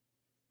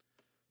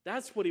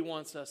 That's what he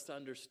wants us to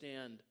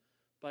understand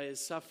by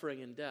his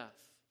suffering and death.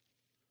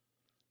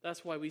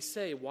 That's why we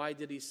say, why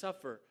did he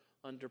suffer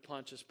under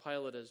Pontius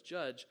Pilate as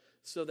judge?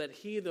 So that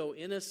he, though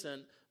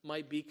innocent,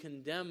 might be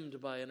condemned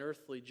by an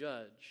earthly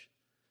judge,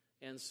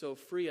 and so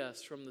free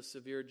us from the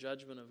severe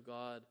judgment of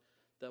God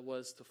that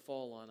was to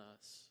fall on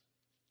us.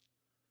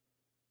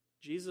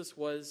 Jesus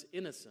was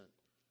innocent,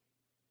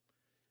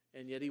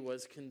 and yet he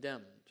was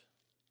condemned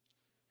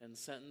and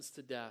sentenced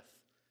to death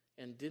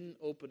and didn't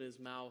open his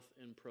mouth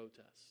in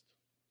protest.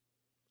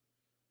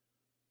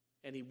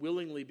 And he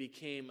willingly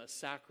became a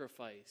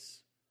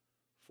sacrifice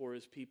for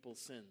his people's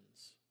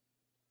sins,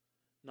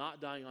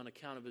 not dying on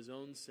account of his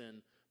own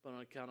sin, but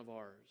on account of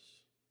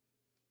ours.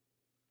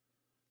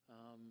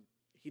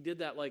 He did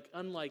that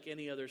unlike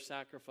any other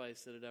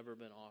sacrifice that had ever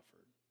been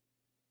offered,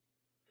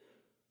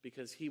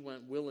 because he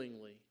went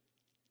willingly.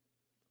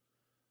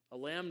 A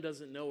lamb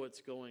doesn't know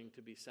it's going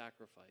to be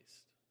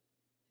sacrificed.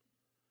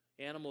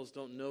 Animals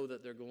don't know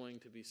that they're going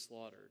to be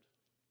slaughtered.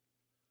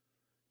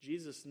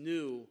 Jesus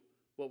knew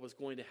what was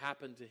going to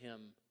happen to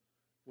him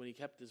when he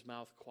kept his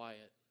mouth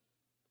quiet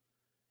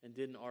and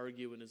didn't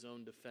argue in his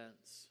own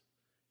defense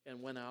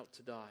and went out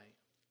to die.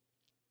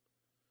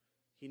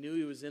 He knew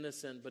he was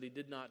innocent, but he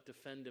did not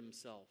defend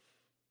himself.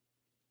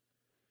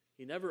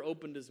 He never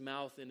opened his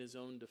mouth in his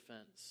own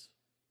defense.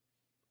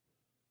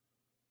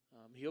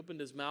 He opened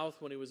his mouth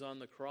when he was on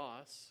the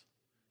cross.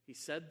 He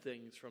said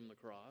things from the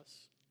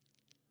cross.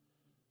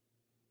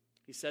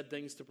 He said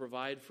things to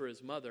provide for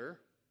his mother.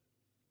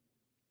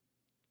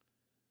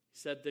 He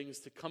said things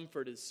to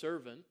comfort his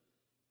servant.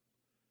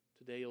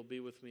 Today you'll be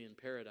with me in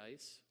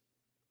paradise.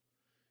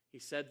 He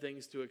said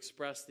things to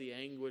express the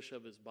anguish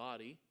of his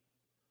body.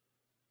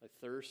 I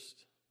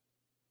thirst.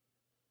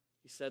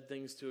 He said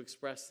things to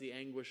express the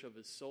anguish of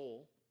his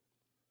soul.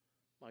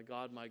 My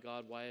God,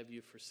 why have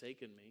you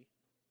forsaken me?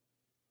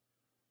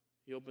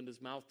 He opened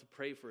his mouth to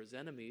pray for his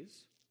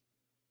enemies.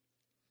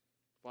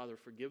 Father,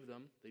 forgive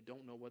them. They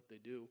don't know what they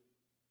do.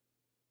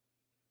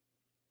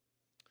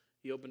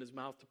 He opened his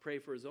mouth to pray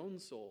for his own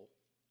soul.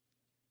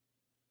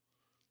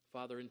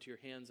 Father, into your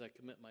hands I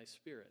commit my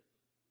spirit.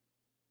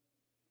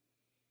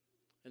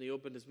 And he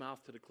opened his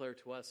mouth to declare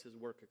to us his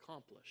work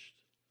accomplished.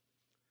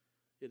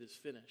 It is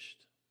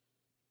finished.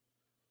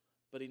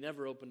 But he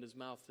never opened his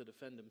mouth to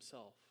defend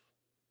himself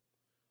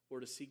or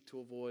to seek to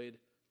avoid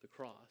the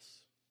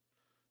cross,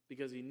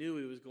 because he knew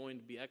he was going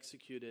to be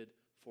executed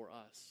for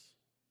us,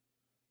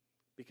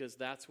 because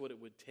that's what it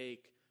would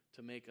take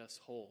to make us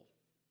whole,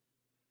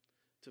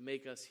 to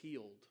make us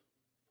healed,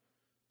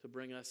 to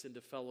bring us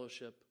into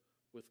fellowship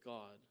with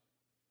God.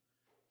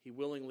 He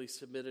willingly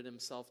submitted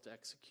himself to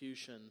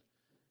execution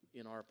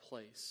in our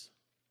place.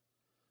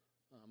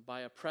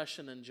 By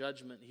oppression and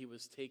judgment he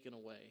was taken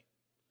away.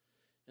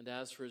 And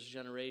as for his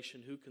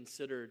generation, who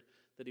considered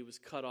that he was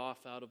cut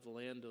off out of the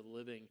land of the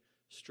living,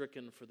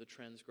 stricken for the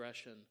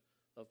transgression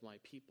of my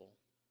people?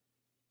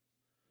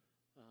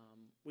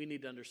 We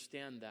need to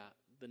understand that,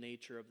 the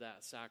nature of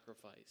that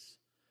sacrifice,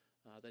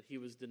 that he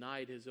was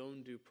denied his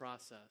own due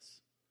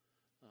process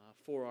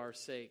for our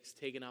sakes,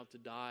 taken out to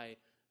die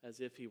as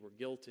if he were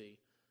guilty,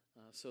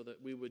 so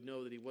that we would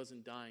know that he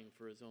wasn't dying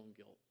for his own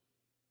guilt.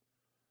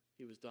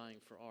 He was dying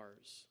for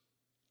ours.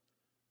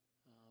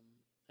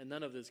 And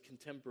none of his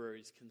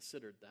contemporaries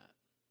considered that.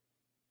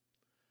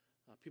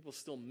 People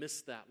still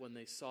missed that when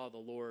they saw the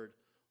Lord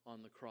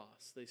on the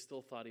cross. They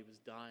still thought he was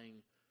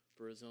dying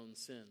for his own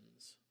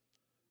sins.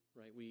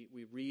 Right?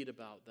 We read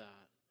about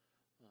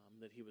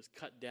that he was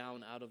cut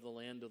down out of the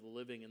land of the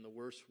living in the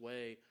worst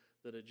way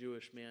that a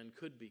Jewish man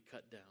could be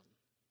cut down,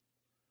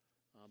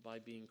 by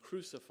being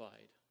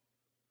crucified.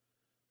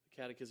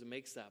 The Catechism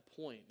makes that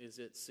point. Is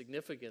it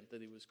significant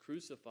that he was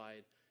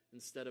crucified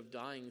instead of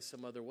dying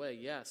some other way.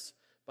 Yes,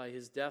 by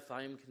his death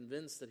I am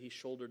convinced that he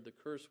shouldered the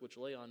curse which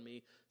lay on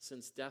me,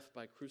 since death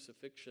by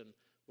crucifixion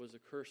was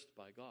accursed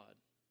by God.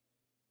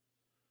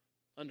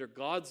 Under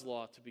God's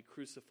law, to be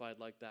crucified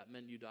like that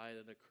meant you died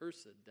an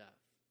accursed death.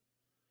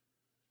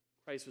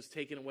 Christ was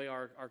taking away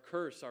our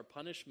curse, our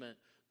punishment,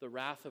 the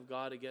wrath of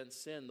God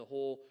against sin, the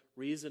whole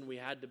reason we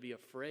had to be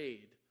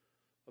afraid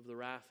of the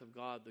wrath of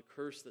God, the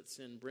curse that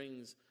sin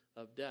brings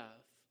of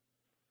death.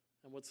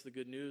 And what's the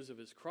good news of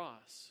his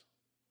cross?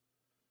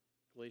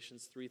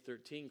 Galatians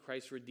 3:13,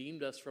 Christ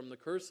redeemed us from the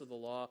curse of the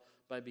law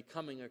by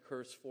becoming a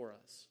curse for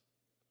us.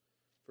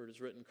 For it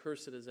is written,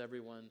 cursed is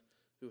everyone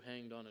who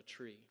hanged on a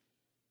tree.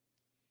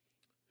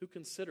 Who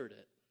considered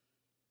it?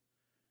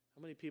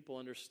 How many people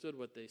understood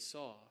what they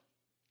saw?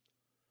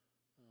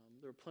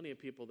 There were plenty of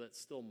people that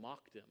still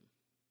mocked him.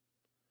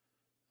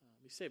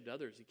 He saved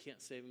others. He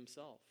can't save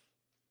himself.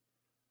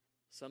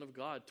 Son of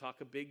God,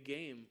 talk a big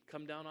game.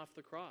 Come down off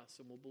the cross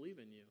and we'll believe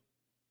in you.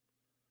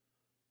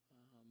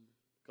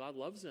 God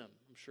loves him.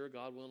 I'm sure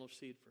God will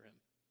intercede for him.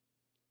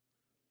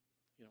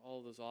 All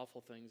of those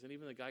awful things. And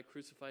even the guy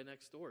crucified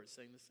next door is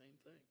saying the same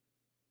thing.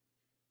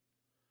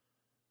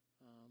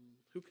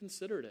 Who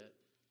considered it?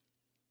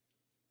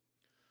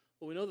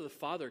 Well, we know that the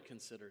Father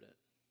considered it.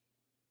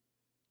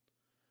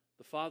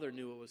 The Father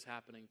knew what was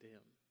happening to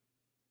him.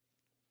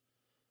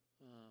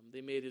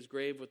 They made his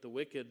grave with the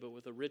wicked, but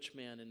with a rich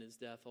man in his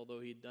death,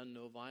 although he'd done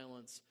no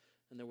violence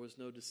and there was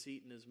no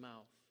deceit in his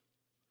mouth.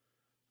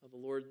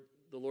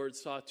 The Lord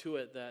saw to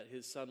it that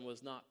his son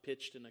was not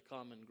pitched in a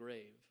common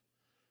grave,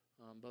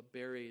 but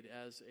buried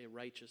as a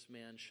righteous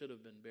man should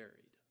have been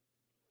buried.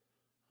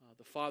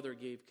 The Father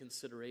gave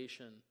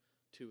consideration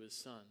to his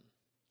Son.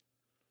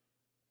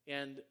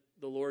 And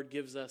the Lord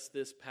gives us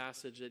this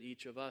passage that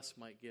each of us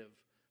might give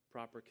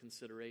proper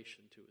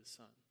consideration to his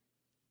Son.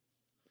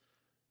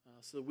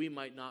 So that we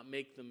might not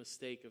make the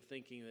mistake of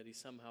thinking that he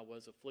somehow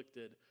was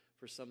afflicted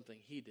for something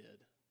he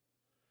did,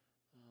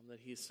 that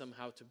he is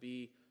somehow to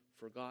be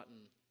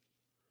forgotten.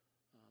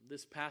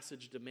 This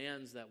passage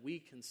demands that we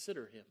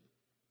consider him,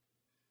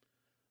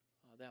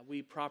 that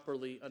we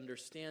properly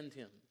understand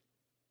him.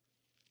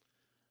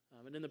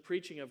 And in the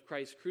preaching of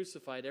Christ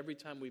crucified, every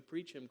time we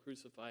preach him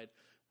crucified,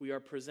 we are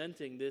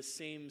presenting this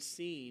same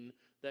scene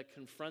that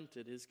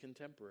confronted his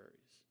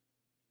contemporaries.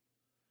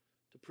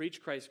 To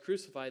preach Christ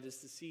crucified is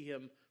to see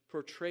him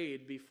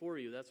portrayed before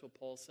you. That's what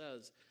Paul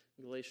says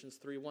in Galatians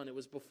 3:1. It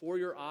was before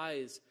your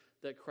eyes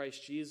that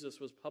Christ Jesus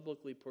was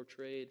publicly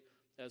portrayed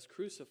as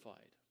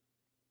crucified.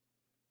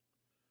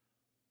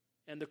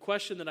 And the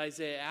question that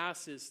Isaiah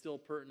asks is still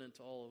pertinent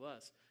to all of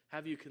us.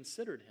 Have you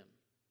considered him?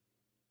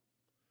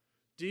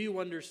 Do you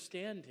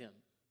understand him?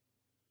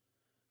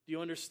 Do you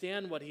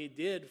understand what he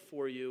did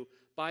for you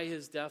by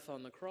his death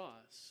on the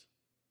cross?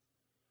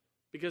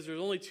 Because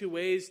there's only two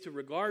ways to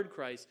regard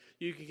Christ.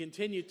 You can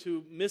continue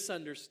to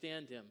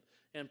misunderstand him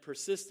and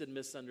persist in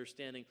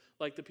misunderstanding,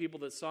 like the people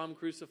that saw him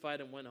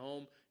crucified and went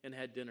home and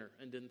had dinner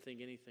and didn't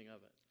think anything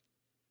of it.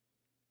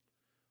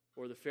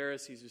 Or the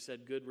Pharisees who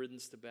said, good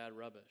riddance to bad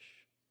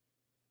rubbish.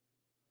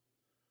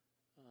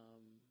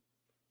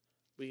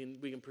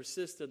 We can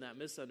persist in that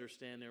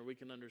misunderstanding, or we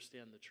can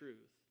understand the truth.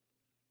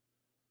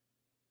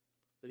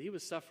 That he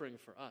was suffering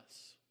for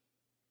us.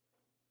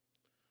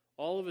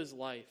 All of his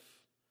life,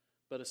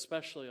 but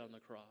especially on the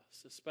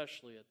cross,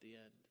 especially at the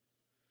end.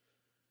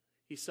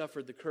 He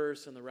suffered the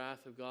curse and the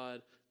wrath of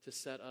God to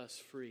set us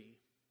free.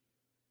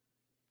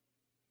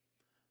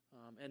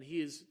 And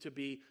he is to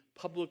be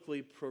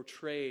publicly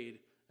portrayed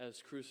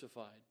as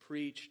crucified,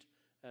 preached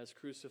as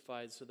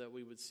crucified, so that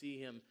we would see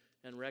him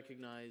and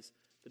recognize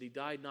that he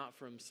died not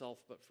for himself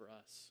but for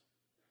us,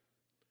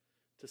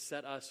 to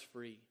set us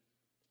free,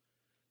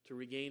 to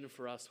regain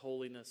for us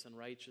holiness and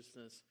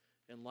righteousness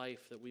and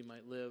life that we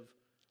might live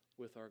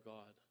with our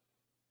God.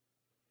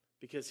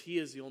 Because he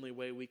is the only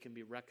way we can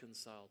be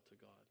reconciled to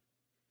God,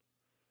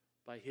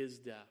 by his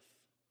death.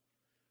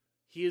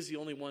 He is the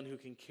only one who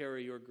can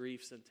carry your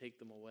griefs and take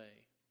them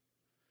away,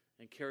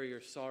 and carry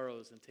your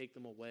sorrows and take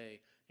them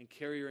away, and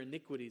carry your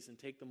iniquities and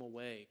take them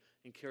away,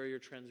 and carry your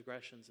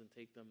transgressions and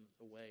take them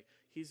away.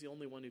 He's the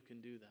only one who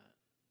can do that.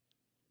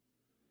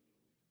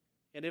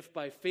 And if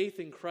by faith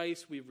in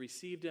Christ we've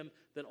received him,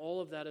 then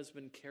all of that has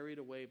been carried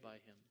away by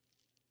him.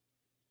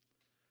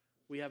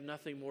 We have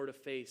nothing more to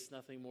face,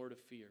 nothing more to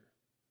fear.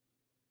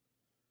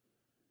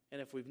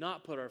 And if we've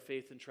not put our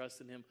faith and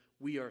trust in him,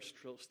 we are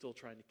still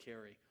trying to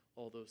carry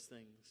all those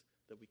things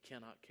that we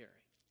cannot carry.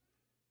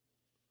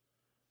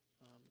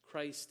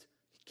 Christ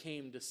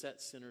came to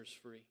set sinners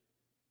free.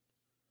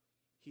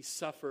 He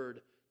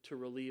suffered to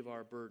relieve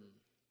our burden.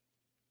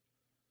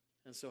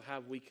 And so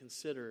have we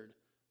considered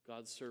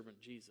God's servant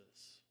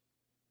Jesus?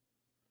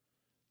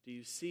 Do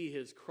you see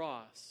his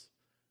cross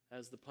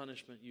as the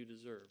punishment you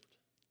deserved?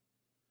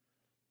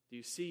 Do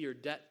you see your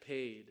debt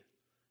paid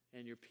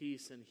and your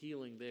peace and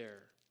healing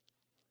there?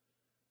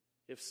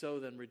 If so,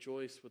 then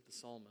rejoice with the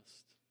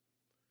psalmist.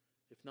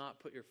 If not,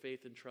 put your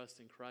faith and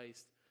trust in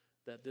Christ,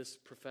 that this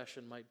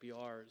profession might be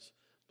ours.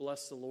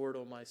 Bless the Lord,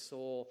 O my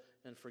soul,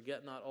 and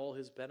forget not all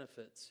his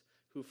benefits,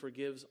 who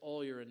forgives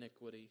all your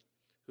iniquity,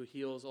 who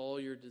heals all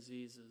your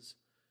diseases,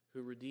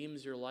 who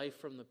redeems your life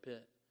from the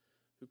pit,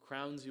 who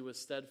crowns you with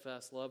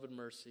steadfast love and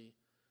mercy,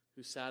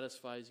 who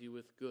satisfies you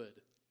with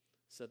good,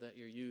 so that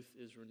your youth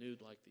is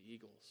renewed like the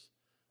eagles.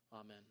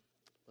 Amen.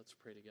 Let's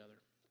pray together.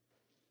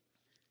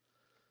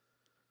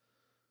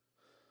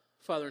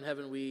 Father in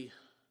heaven, we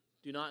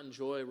do not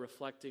enjoy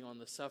reflecting on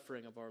the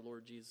suffering of our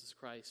Lord Jesus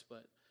Christ,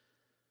 but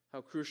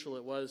how crucial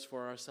it was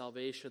for our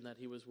salvation that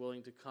he was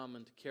willing to come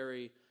and to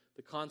carry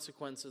the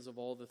consequences of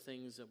all the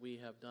things that we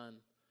have done.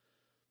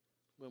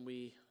 When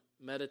we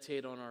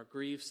meditate on our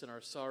griefs and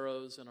our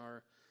sorrows and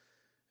our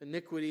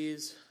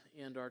iniquities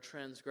and our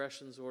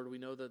transgressions, Lord, we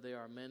know that they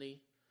are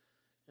many,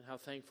 and how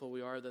thankful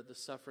we are that the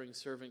suffering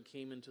servant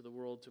came into the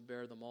world to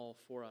bear them all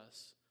for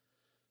us,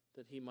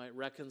 that he might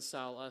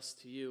reconcile us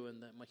to you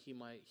and that he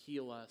might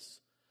heal us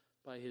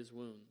by his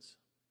wounds.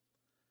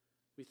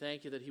 We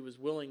thank you that he was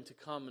willing to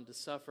come and to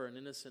suffer, an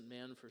innocent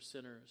man for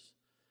sinners,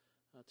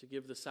 to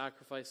give the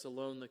sacrifice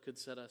alone that could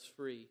set us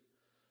free.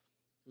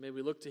 May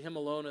we look to him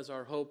alone as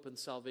our hope and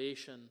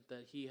salvation,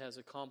 that he has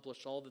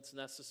accomplished all that's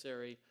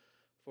necessary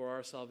for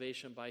our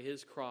salvation by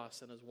his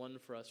cross and has won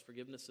for us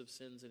forgiveness of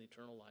sins and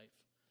eternal life.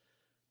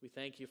 We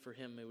thank you for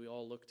him. May we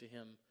all look to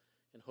him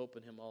and hope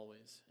in him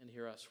always. And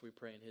hear us, we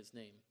pray in his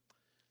name.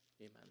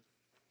 Amen.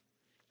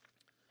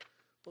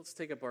 Let's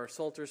take up our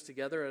psalters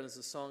together, and as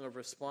a song of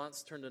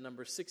response, turn to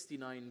number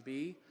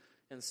 69b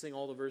and sing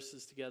all the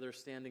verses together,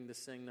 standing to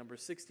sing number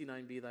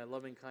 69b, Thy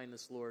loving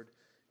kindness, Lord,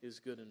 is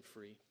good and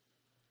free.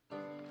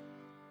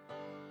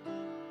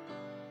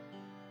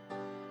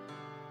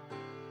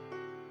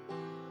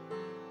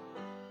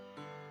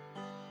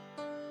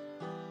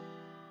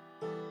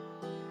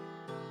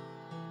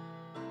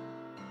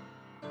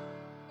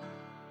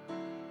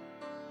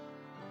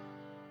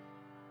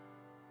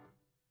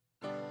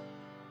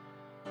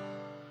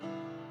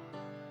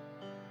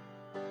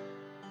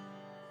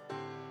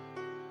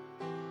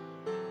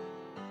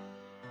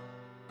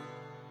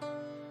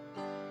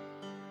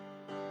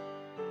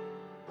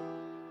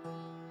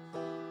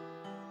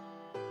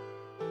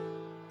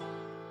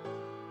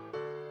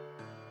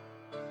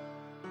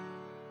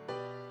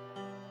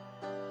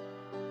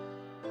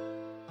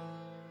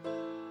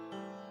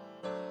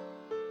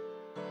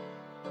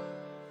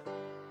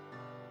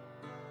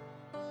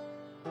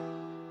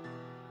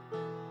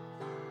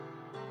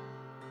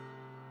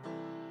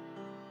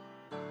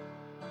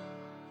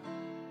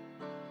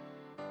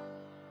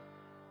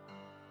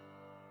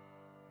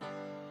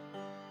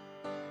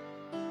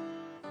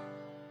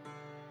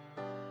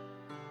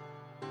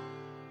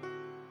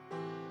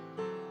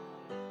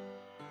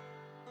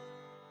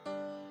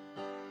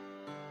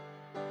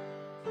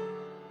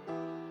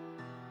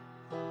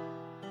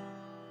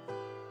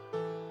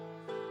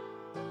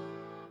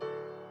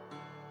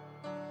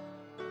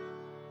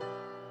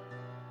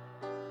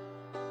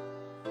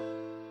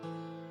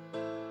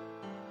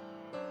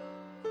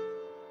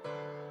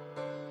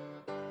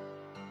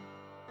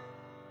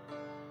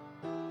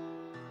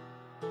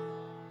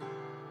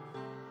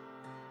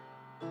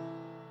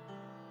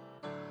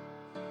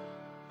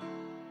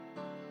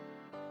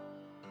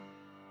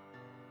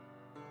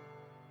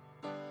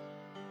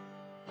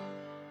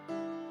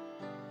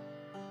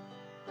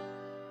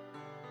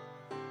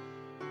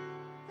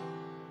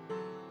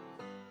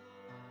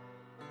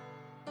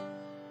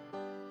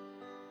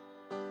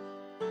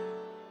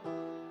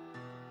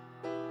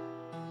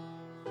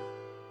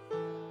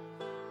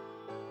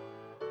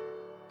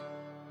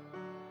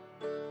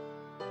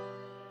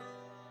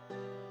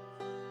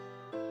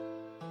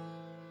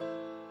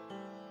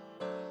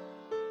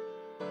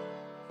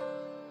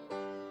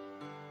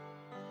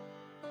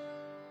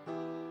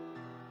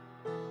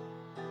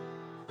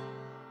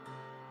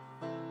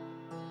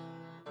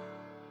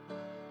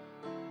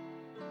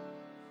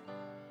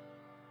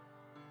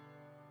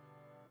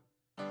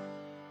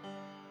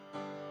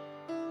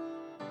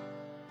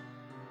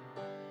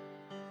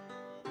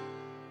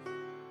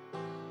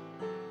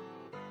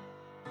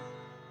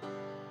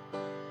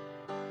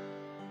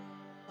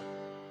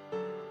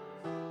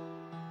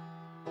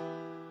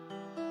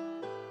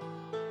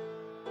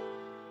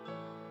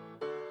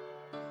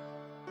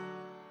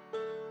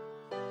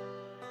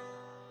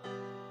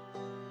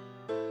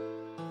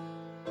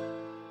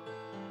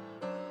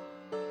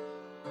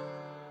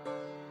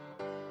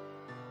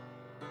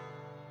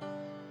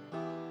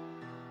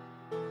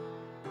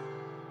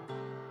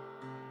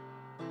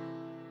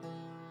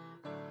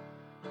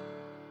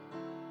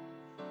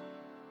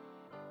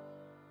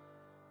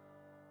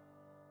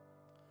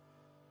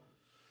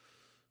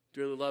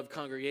 Dearly loved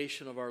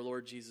congregation of our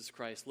Lord Jesus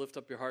Christ, lift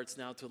up your hearts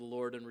now to the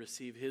Lord and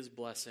receive his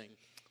blessing.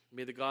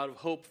 May the God of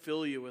hope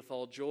fill you with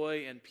all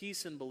joy and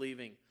peace in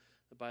believing,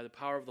 that by the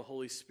power of the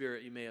Holy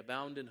Spirit you may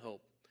abound in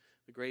hope.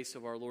 The grace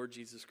of our Lord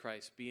Jesus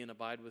Christ be and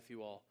abide with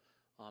you all.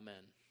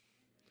 Amen.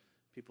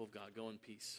 People of God, go in peace.